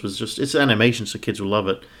it almost was it's animation, so kids will love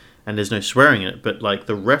it, and there's no swearing in it. But like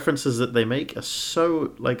the references that they make are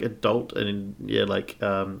so like adult and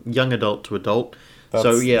young adult to adult. I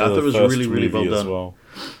thought it was really, really well done. Well.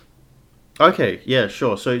 Okay, yeah,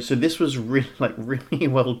 sure. So this was really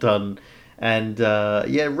well done. And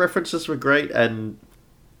references were great, and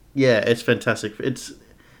it's fantastic. It's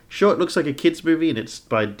Sure, it looks like a kids movie, and it's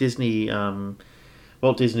by Disney,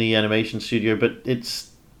 Walt Disney Animation Studio, but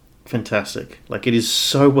it's fantastic. Like, it is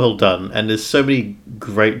so well done, and there's so many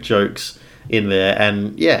great jokes in there,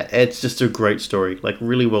 and yeah, it's just a great story. Like,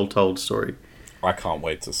 really well told story. I can't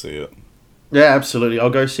wait to see it. Yeah, absolutely. I'll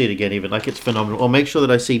go see it again. Even like, it's phenomenal. I'll make sure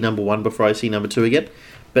that I see number 1 before I see number 2 again.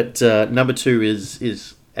 But number 2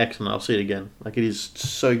 is excellent. I'll see it again. Like, it is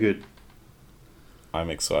so good. I'm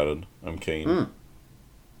excited. I'm keen.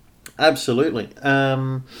 Absolutely.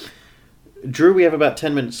 Drew, we have about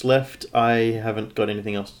 10 minutes left. I haven't got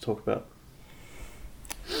anything else to talk about.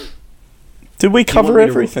 Did we cover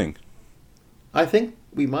everything? I think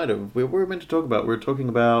we might have. We were meant to talk about. We were talking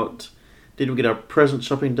about. Did we get our present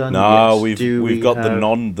shopping done? No, yes. we've got the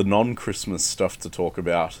non Christmas stuff to talk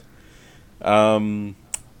about,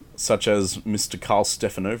 such as Mr. Karl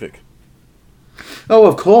Stefanovic. Oh,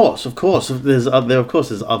 of course. There's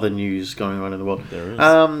other news going on in the world. There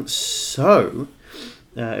is.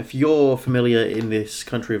 If you're familiar in this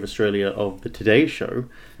country of Australia of the Today Show,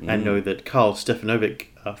 and know that Karl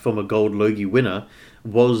Stefanovic, former Gold Logie winner,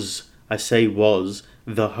 was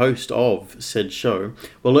the host of said show.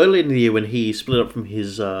 Well, early in the year when he split up from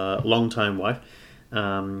his longtime wife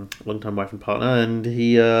and partner, and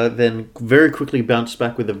he then very quickly bounced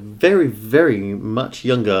back with a very, very much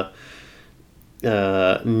younger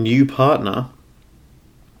new partner,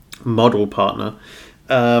 model partner,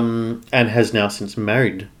 and has now since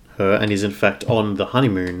married her and is in fact on the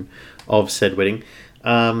honeymoon of said wedding,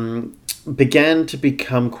 began to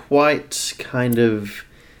become quite kind of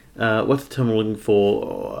what's the term I'm looking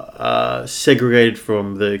for? Segregated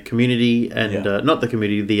from the community and not the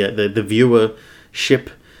community, the viewership.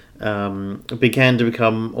 Began to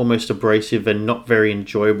become almost abrasive and not very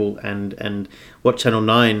enjoyable, and what Channel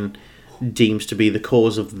 9 deems to be the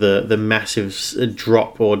cause of the massive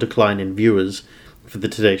drop or decline in viewers for the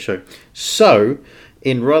Today Show. So,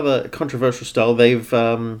 in rather controversial style, they've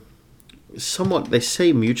somewhat, they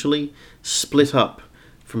say mutually, split up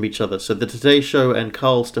from each other. So the Today Show and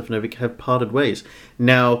Karl Stefanovic have parted ways.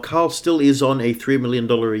 Now, Karl still is on a $3 million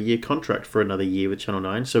a year contract for another year with Channel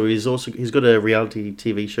 9, so he's got a reality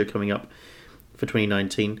TV show coming up for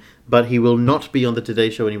 2019, but he will not be on the Today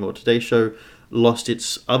Show anymore. Today Show lost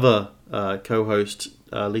its other co-host,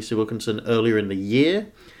 Lisa Wilkinson, earlier in the year.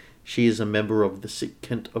 She is a member of the Sick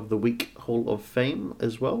Kent of the Week Hall of Fame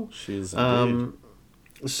as well. She is indeed.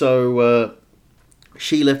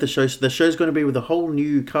 She left the show, so the show's going to be with a whole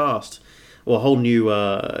new cast, or a whole new,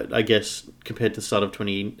 I guess, compared to the start of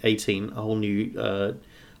 2018, a whole new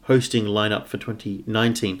hosting lineup for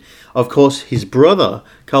 2019. Of course, his brother,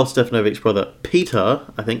 Karl Stefanovic's brother, Peter,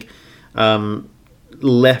 I think,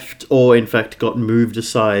 left, or in fact got moved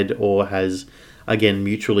aside, or has, again,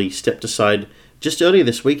 mutually stepped aside just earlier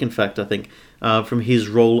this week, in fact, I think, from his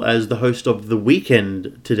role as the host of the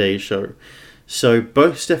Weekend Today Show. So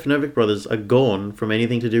both Stefanovic brothers are gone from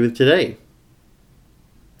anything to do with Today.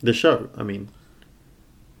 The show, I mean.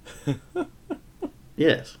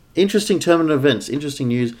 Yes. Interesting turn of events, interesting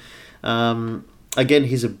news. Again,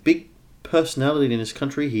 he's a big personality in his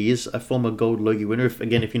country. He is a former Gold Logie winner. If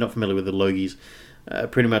you're not familiar with the Logies,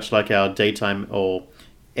 pretty much like our daytime or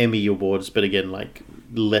Emmy awards, but again, like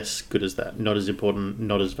less good as that. Not as important,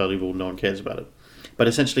 not as valuable, no one cares about it. But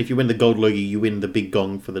essentially, if you win the Gold Logie, you win the big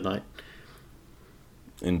gong for the night.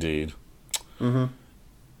 Indeed. Mm-hmm.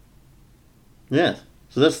 Yeah.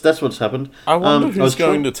 So that's what's happened. I wonder who's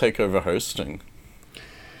going to take over hosting.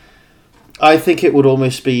 I think it would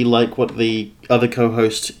almost be like what the other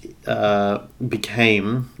co-host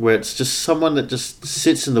became, where it's just someone that just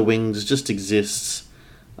sits in the wings, just exists.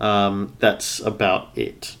 That's about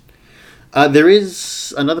it. There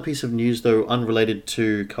is another piece of news, though, unrelated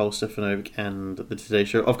to Karl Stefanovic and the Today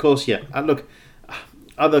Show. Of course, yeah. Look,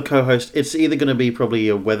 other co-host, it's either going to be probably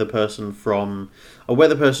a weather person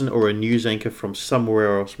or a news anchor from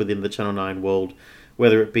somewhere else within the Channel 9 world,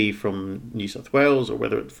 whether it be from New South Wales or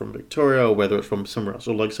whether it's from Victoria or whether it's from somewhere else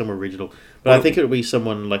or like somewhere regional. But I think it would be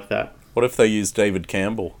someone like that. What if they use David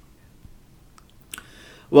Campbell?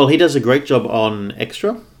 Well, he does a great job on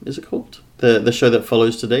Extra, is it called? The show that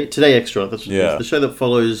follows Today Extra. That's the show that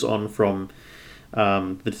follows on from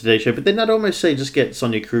the Today Show. But then I'd almost say just get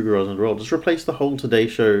Sonia Kruger on the roll. Just replace the whole Today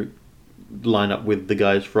Show lineup with the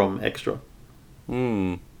guys from Extra.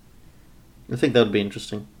 I think that would be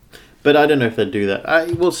interesting. But I don't know if they'd do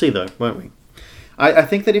that. We'll see, though, won't we? I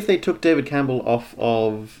think that if they took David Campbell off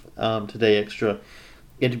of Today Extra,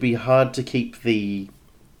 it'd be hard to keep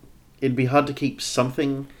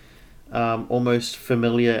something almost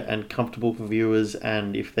familiar and comfortable for viewers,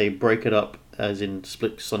 and if they break it up, as in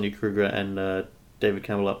split Sonia Kruger and David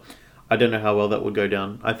Campbell up, I don't know how well that would go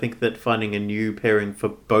down. I think that finding a new pairing for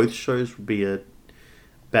both shows would be a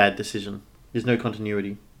bad decision. There's no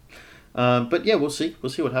continuity. But yeah, we'll see. We'll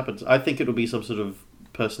see what happens. I think it'll be some sort of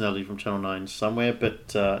personality from Channel 9 somewhere,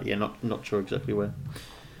 but not sure exactly where.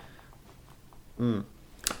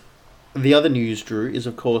 The other news, Drew, is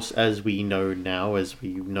of course, as we know now, as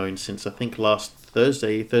we've known since I think last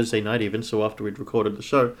Thursday night even, so after we'd recorded the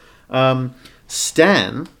show,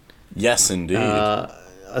 Stan. Yes, indeed.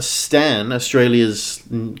 Stan, Australia's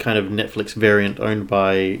kind of Netflix variant owned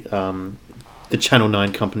by the Channel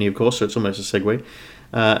 9 company, of course, so it's almost a segue.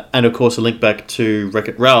 And of course, a link back to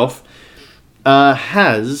Wreck-It Ralph,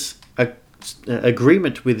 has an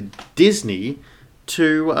agreement with Disney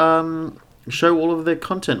to show all of their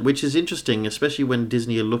content, which is interesting, especially when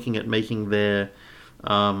Disney are looking at making their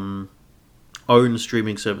own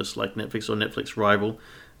streaming service like Netflix or Netflix rival.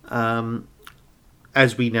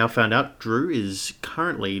 As we now found out, Drew is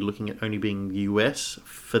currently looking at only being US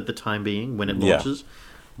for the time being when it launches.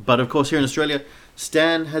 But of course, here in Australia,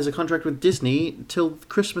 Stan has a contract with Disney till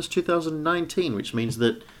Christmas 2019, which means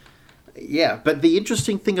that, but the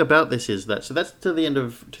interesting thing about this is that, so that's to the end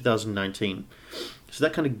of 2019. So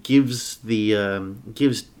that kind of gives Disney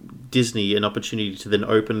an opportunity to then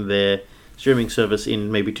open their streaming service in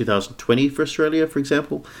maybe 2020 for Australia, for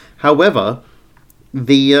example. However,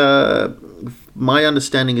 my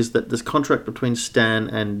understanding is that this contract between Stan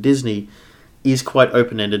and Disney is quite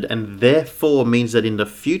open-ended, and therefore means that in the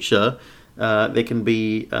future there can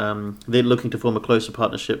be they're looking to form a closer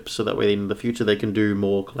partnership, so that way in the future they can do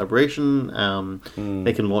more collaboration.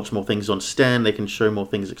 They can launch more things on Stan. They can show more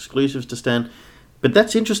things exclusives to Stan. But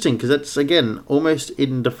that's interesting because that's again almost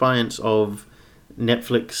in defiance of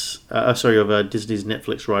Netflix. Of Disney's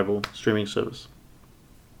Netflix rival streaming service.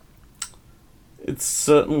 It's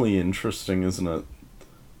certainly interesting, isn't it?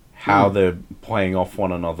 How they're playing off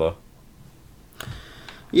one another.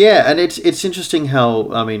 Yeah, and it's interesting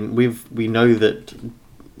how we know that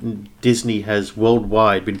Disney has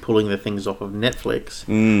worldwide been pulling their things off of Netflix.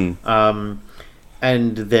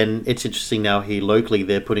 And then it's interesting now here locally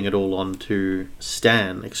they're putting it all onto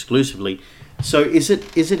Stan exclusively. So is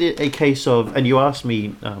it a case of, and you asked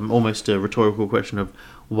me almost a rhetorical question of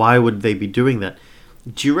why would they be doing that?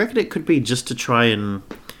 Do you reckon it could be just to try and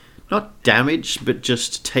not damage, but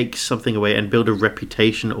just take something away and build a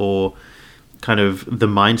reputation or kind of the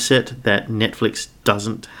mindset that Netflix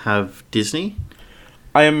doesn't have Disney?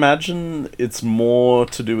 I imagine it's more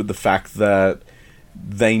to do with the fact that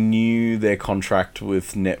they knew their contract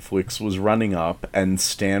with Netflix was running up, and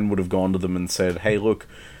Stan would have gone to them and said, hey, look,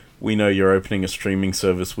 we know you're opening a streaming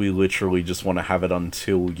service. We literally just want to have it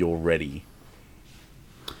until you're ready.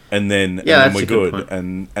 And then we're good.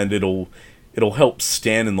 And it'll help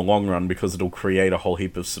Stan in the long run because it'll create a whole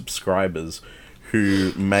heap of subscribers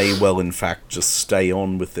who may well, in fact, just stay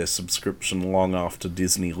on with their subscription long after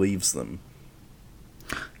Disney leaves them.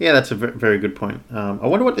 Yeah, that's a very good point. I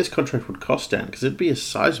wonder what this contract would cost Stan, because it'd be a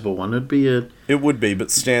sizable one. It would be,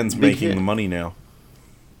 but Stan's making the money now.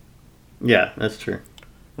 Yeah, that's true.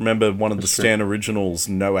 Remember, one of the Stan originals,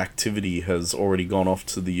 No Activity, has already gone off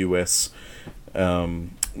to the US,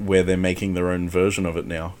 where they're making their own version of it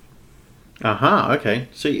now. Okay.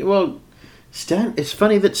 So, Stan. It's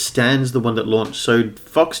funny that Stan's the one that launched. So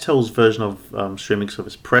Foxtel's version of streaming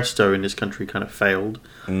service Presto in this country kind of failed.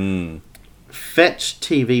 Fetch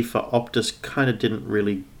TV for Optus kind of didn't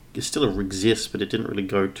really. It still exists, but it didn't really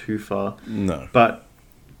go too far. No. But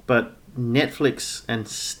Netflix and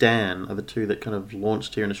Stan are the two that kind of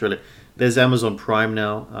launched here in Australia. There's Amazon Prime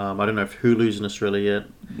now. I don't know if Hulu's in Australia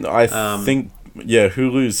yet. I think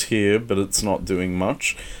Hulu's here, but it's not doing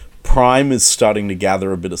much. Prime is starting to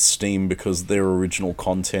gather a bit of steam because their original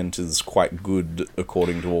content is quite good,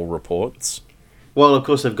 according to all reports. Well, of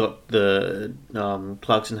course, they've got the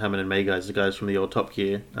Clarkson, Hammond and May guys, the guys from the old Top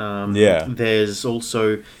Gear. There's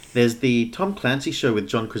the Tom Clancy show with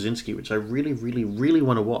John Krasinski, which I really, really, really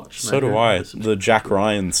want to watch. So do I. The Jack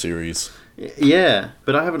Ryan series. Yeah,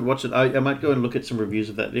 but I haven't watched it. I might go and look at some reviews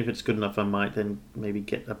of that. If it's good enough, I might then maybe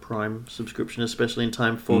get a Prime subscription, especially in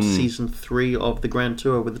time for Season 3 of the Grand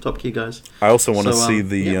Tour with the Top Gear guys. I also want to see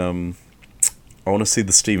I want to see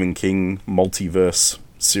the Stephen King multiverse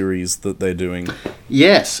series that they're doing.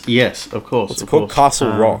 Yes, of course. What's it called?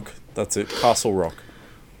 Castle Rock. That's it, Castle Rock.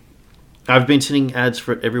 I've been seeing ads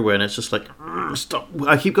for it everywhere, and it's just like, stop.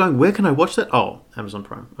 I keep going, where can I watch that? Oh, Amazon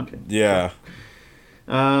Prime. Okay. Yeah.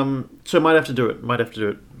 So might have to do it.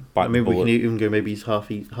 Bite we can even go maybe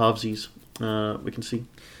halvesies. We can see.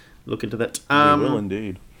 Look into that. We will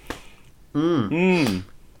indeed.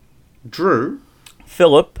 Drew.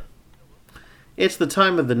 Philip. It's the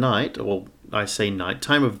time of the night, or I say night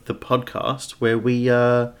time of the podcast, where we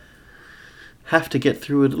have to get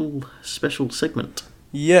through a little special segment.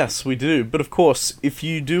 Yes, we do. But of course, if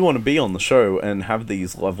you do want to be on the show and have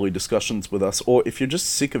these lovely discussions with us, or if you're just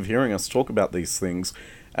sick of hearing us talk about these things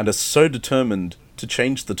and are so determined to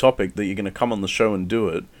change the topic that you're going to come on the show and do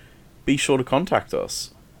it, be sure to contact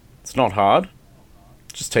us. It's not hard.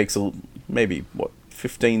 It just takes maybe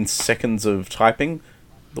 15 seconds of typing.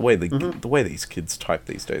 The way these kids type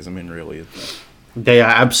these days, I mean, really, they are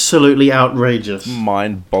absolutely outrageous,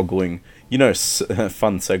 mind-boggling. You know,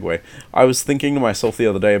 fun segue. I was thinking to myself the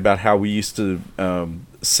other day about how we used to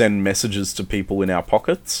send messages to people in our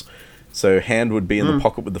pockets. So hand would be in the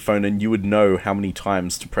pocket with the phone, and you would know how many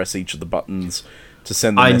times to press each of the buttons to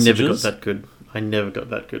send the messages. I never got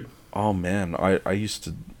that good. Oh man, I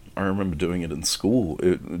remember doing it in school.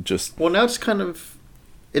 It just... Well, now it's kind of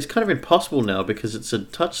impossible now because it's a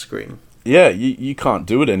touchscreen. Yeah, you can't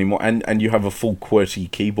do it anymore, and you have a full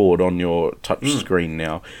QWERTY keyboard on your touch screen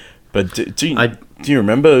now. But do you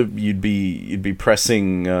remember you'd be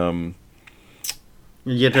pressing?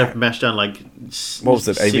 You had to have mashed down like what was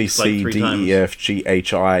it? A B C like D E F G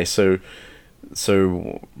H I. So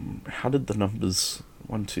how did the numbers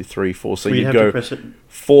 1 2 3 4? So you'd go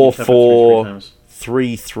 4 4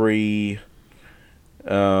 3 3.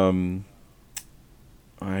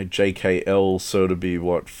 JKL. So to be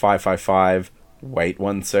what 5 5 5. Wait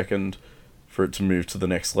 1 second for it to move to the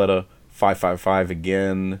next letter. 5 5 5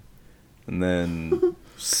 again. And then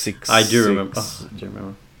 6. I do remember.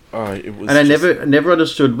 It was. And I never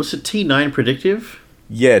understood. Was it T9 predictive?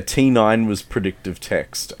 Yeah, T9 was predictive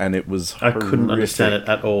text, and it was. I couldn't understand it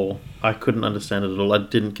at all. I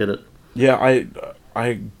didn't get it. Yeah,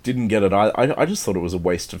 I didn't get it. I just thought it was a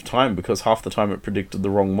waste of time because half the time it predicted the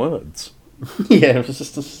wrong words. Yeah, it was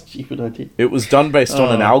just a stupid idea. It was done based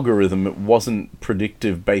on an algorithm. It wasn't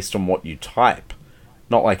predictive based on what you type,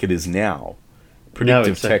 not like it is now.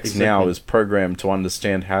 Predictive text now is programmed to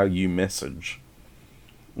understand how you message.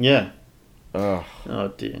 Yeah. Oh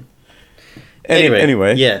dear.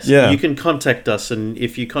 Anyway, yes. Yeah. You can contact us, and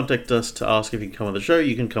if you contact us to ask if you can come on the show,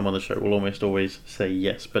 you can come on the show. We'll almost always say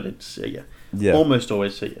yes, but it's yeah. Almost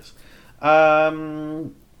always say yes.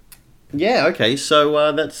 Yeah. Okay.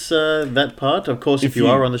 So that's that part. Of course, if you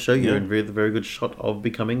are on the show, you're in the very good shot of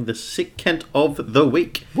becoming the Sick Kent of the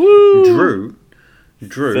week. Woo! Drew.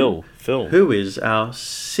 Phil. Who is our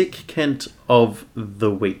Sick Kent of the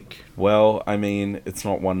week? Well, I mean, it's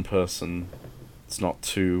not one person. It's not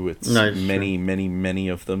two. It's many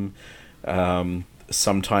of them.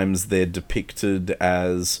 Sometimes they're depicted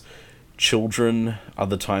as children.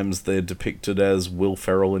 Other times they're depicted as Will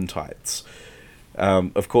Ferrell in tights.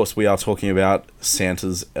 Of course, we are talking about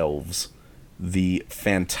Santa's elves. The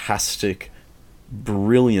fantastic,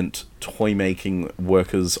 brilliant toy-making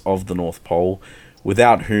workers of the North Pole,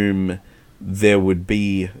 without whom there would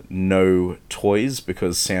be no toys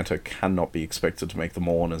because Santa cannot be expected to make them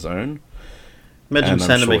all on his own. Imagine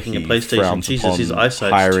Santa making a PlayStation. Jesus, his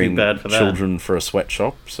eyesight's too bad for that. Children for a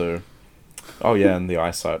sweatshop. So, and the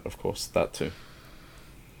eyesight, of course, that too.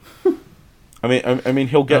 I mean,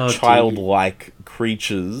 he'll get childlike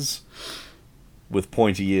creatures with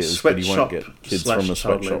pointy ears, but he won't get kids from a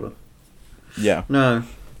sweatshop. Yeah. No.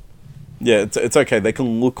 Yeah, it's okay. They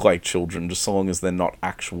can look like children, just so long as they're not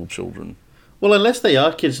actual children. Well, unless they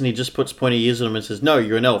are kids and he just puts pointy ears on them and says, no,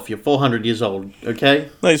 you're an elf, you're 400 years old,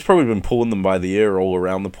 okay? No, he's probably been pulling them by the ear all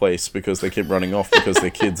around the place because they keep running off because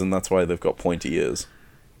they're kids and that's why they've got pointy ears.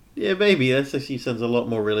 Yeah, maybe. That actually sounds a lot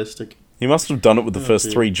more realistic. He must have done it with the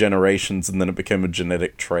first 3 generations and then it became a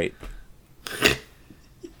genetic trait.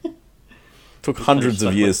 Took hundreds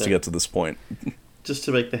of years to get to this point. Just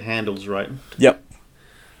to make the handles right. Yep.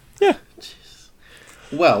 Yeah. Jeez.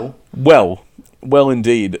 Well,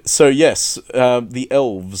 indeed. So, yes, the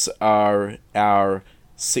elves are our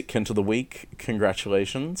Sick Kent of the week.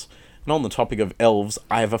 Congratulations. And on the topic of elves,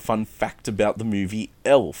 I have a fun fact about the movie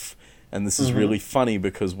Elf. And this is really funny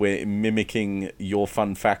because we're mimicking your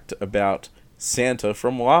fun fact about Santa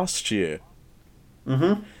from last year.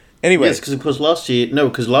 Mm-hmm. Anyway. Yes, because last year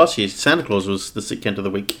Santa Claus was the Sick Kent of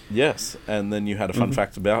the week. Yes, and then you had a fun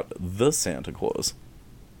fact about the Santa Claus.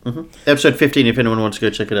 Mm-hmm. Episode 15, if anyone wants to go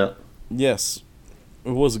check it out. Yes,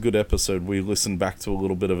 it was a good episode. We listened back to a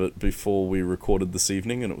little bit of it before we recorded this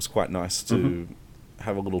evening, and it was quite nice to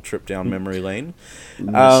have a little trip down memory lane.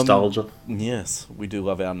 Nostalgia. Yes, we do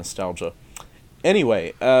love our nostalgia.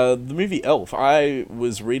 Anyway, the movie Elf. I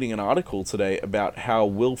was reading an article today about how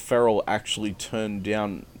Will Ferrell actually turned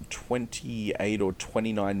down $28 or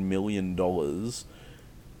 $29 million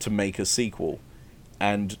to make a sequel.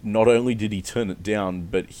 And not only did he turn it down,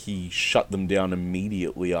 but he shut them down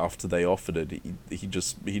immediately after they offered it. He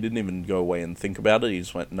didn't even go away and think about it. He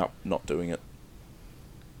just went, nope, not doing it.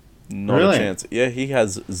 Not Really? a chance. Yeah, he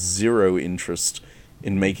has zero interest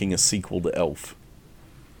in making a sequel to Elf.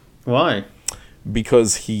 Why?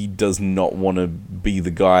 Because he does not want to be the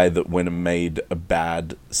guy that went and made a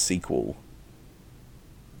bad sequel.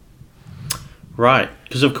 Right.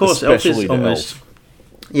 Because, of course, Elf Especially is to almost... Elf.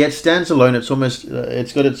 Yeah, it stands alone. It's almost...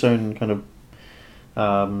 it's got its own kind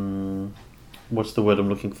of... what's the word I'm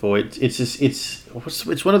looking for? It's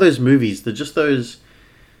one of those movies. They're just those...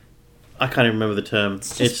 I can't even remember the term.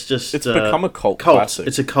 It's become a cult classic.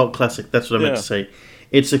 It's a cult classic. That's what I meant to say.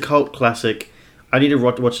 It's a cult classic. I need to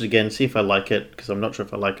watch it again, see if I like it, because I'm not sure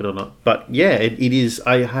if I like it or not. But yeah, it is.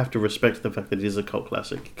 I have to respect the fact that it is a cult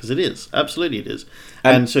classic, because it is. Absolutely it is.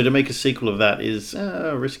 And so to make a sequel of that is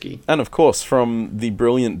risky. And of course, from the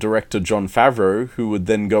brilliant director Jon Favreau, who would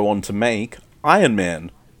then go on to make Iron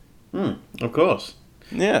Man. Of course.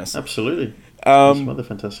 Yes. Absolutely. Some other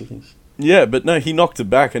fantastic things. Yeah, but no, he knocked it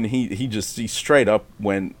back, and he straight up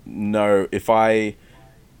went, no, if I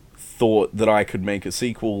thought that I could make a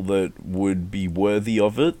sequel that would be worthy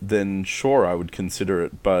of it, then sure, I would consider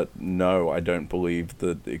it, but no, I don't believe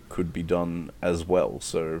that it could be done as well,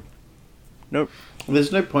 so nope.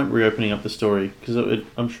 There's no point reopening up the story, because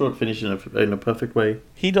I'm sure it finished in a perfect way.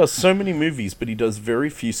 He does so many movies, but he does very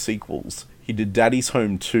few sequels. He did Daddy's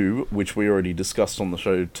Home 2, which we already discussed on the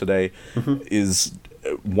show today, is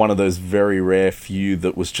one of those very rare few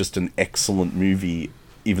that was just an excellent movie,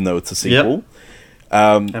 even though it's a sequel. Yep.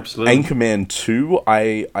 Absolutely. Anchorman 2,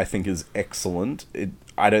 I think is excellent.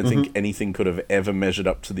 I don't think anything could have ever measured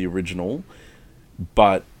up to the original,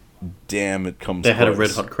 but damn, it comes They close. had a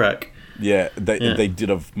red hot crack. Yeah, they did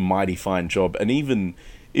a mighty fine job. And even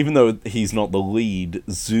though he's not the lead,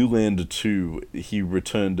 Zoolander 2, he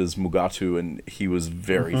returned as Mugatu, and he was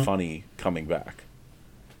very funny coming back.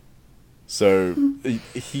 So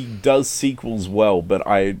he does sequels well, but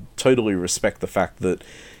I totally respect the fact that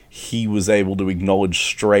he was able to acknowledge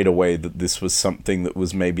straight away that this was something that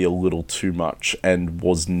was maybe a little too much and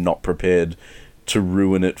was not prepared to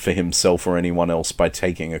ruin it for himself or anyone else by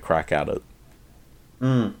taking a crack at it.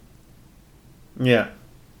 Yeah.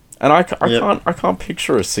 And I can't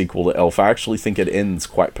picture a sequel to Elf. I actually think it ends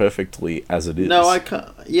quite perfectly as it is. No, I can't.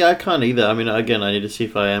 Yeah, I can't either. I mean, again, I need to see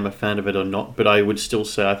if I am a fan of it or not. But I would still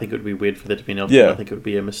say I think it would be weird for there to be an Elf. Yeah. I think it would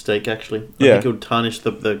be a mistake. Actually, I Yeah. think it would tarnish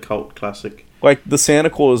the cult classic. Like, the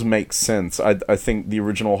Santa Claus makes sense. I think the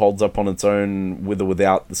original holds up on its own with or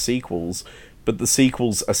without the sequels, but the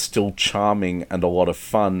sequels are still charming and a lot of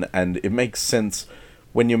fun, and it makes sense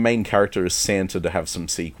when your main character is Santa to have some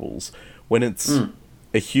sequels. When it's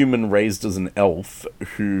a human raised as an elf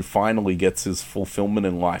who finally gets his fulfillment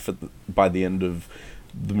in life by the end of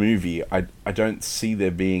the movie, I don't see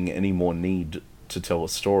there being any more need to tell a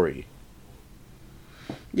story.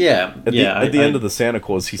 Yeah, At the end of the Santa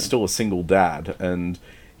Claus, he's still a single dad, and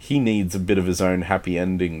he needs a bit of his own happy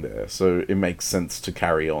ending there, so it makes sense to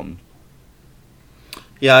carry on.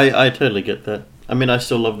 Yeah, I totally get that. I mean, I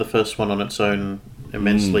still love the first one on its own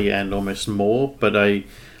immensely and almost more, but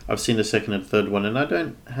I've seen the second and third one, and I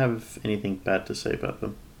don't have anything bad to say about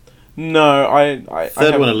them. No,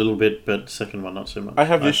 Third one a little bit, but second one not so much. I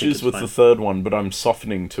have think issues it's with fine. the third one, but I'm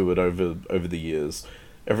softening to it over the years.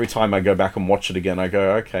 Every time I go back and watch it again, I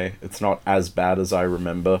go, okay, it's not as bad as I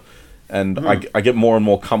remember, and I get more and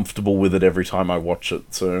more comfortable with it every time I watch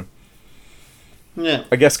it, so... Yeah.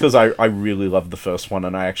 I guess because I really love the first one,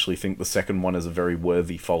 and I actually think the second one is a very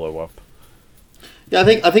worthy follow-up. Yeah,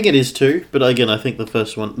 I think it is too, but again, I think the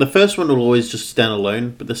first one will always just stand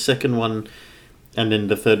alone, but the second one and then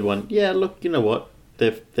the third one, yeah, look, you know what?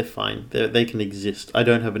 They're fine. They can exist. I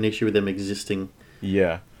don't have an issue with them existing.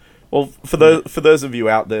 Yeah. Well, for those of you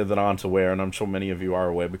out there that aren't aware, and I'm sure many of you are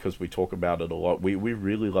aware because we talk about it a lot, we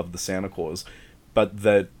really love the Santa Claus, but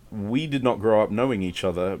that we did not grow up knowing each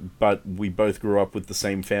other, but we both grew up with the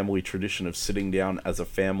same family tradition of sitting down as a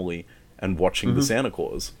family and watching the Santa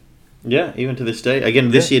Claus. Yeah, even to this day. Again,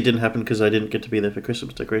 this year didn't happen because I didn't get to be there for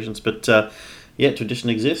Christmas decorations, but yeah, tradition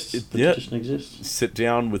exists. Tradition exists. Sit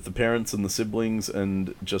down with the parents and the siblings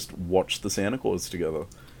and just watch the Santa Claus together.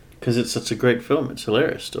 Because it's such a great film. It's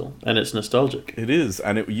hilarious still. And it's nostalgic. It is.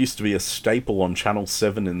 And it used to be a staple on Channel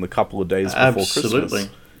 7 in the couple of days before Christmas. Absolutely.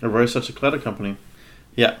 A Rose Such a Clutter Company.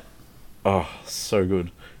 Yeah. Oh, so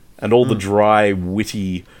good. And all the dry,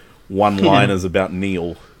 witty one-liners about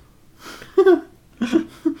Neil.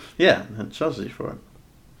 Yeah, and Chelsea for it.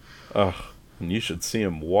 Ugh. And you should see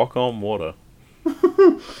him walk on water.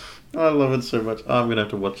 I love it so much. I'm going to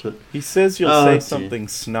have to watch it. He says you'll say something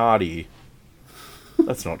snotty.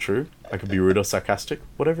 That's not true. I could be rude or sarcastic,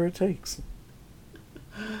 whatever it takes.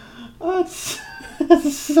 Oh,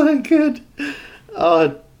 that's so good.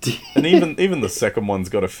 Oh, dear. And even the second one's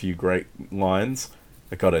got a few great lines.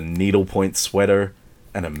 I got a needlepoint sweater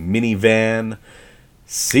and a minivan.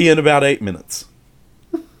 See you in about 8 minutes.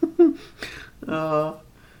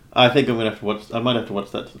 I think I'm gonna have to watch. I might have to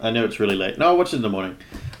watch that. I know it's really late. No, I'll watch it in the morning.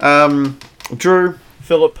 Drew,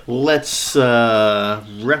 Philip, let's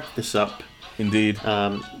wrap this up. Indeed.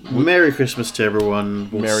 Merry Christmas to everyone.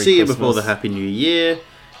 We'll see you before the Happy New Year.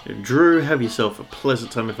 Drew, have yourself a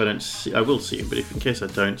pleasant time. If I don't see, I will see you, but if in case I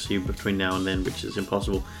don't see you between now and then, which is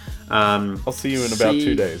impossible, I'll see you in about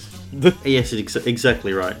 2 days. Yes,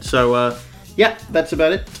 exactly right. So, yeah, that's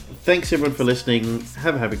about it. Thanks everyone for listening.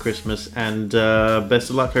 Have a happy Christmas and best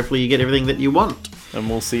of luck. Hopefully you get everything that you want. And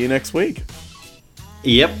we'll see you next week.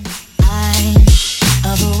 Yep.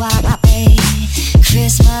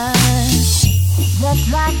 Christmas,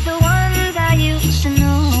 just like the ones I used to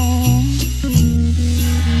know.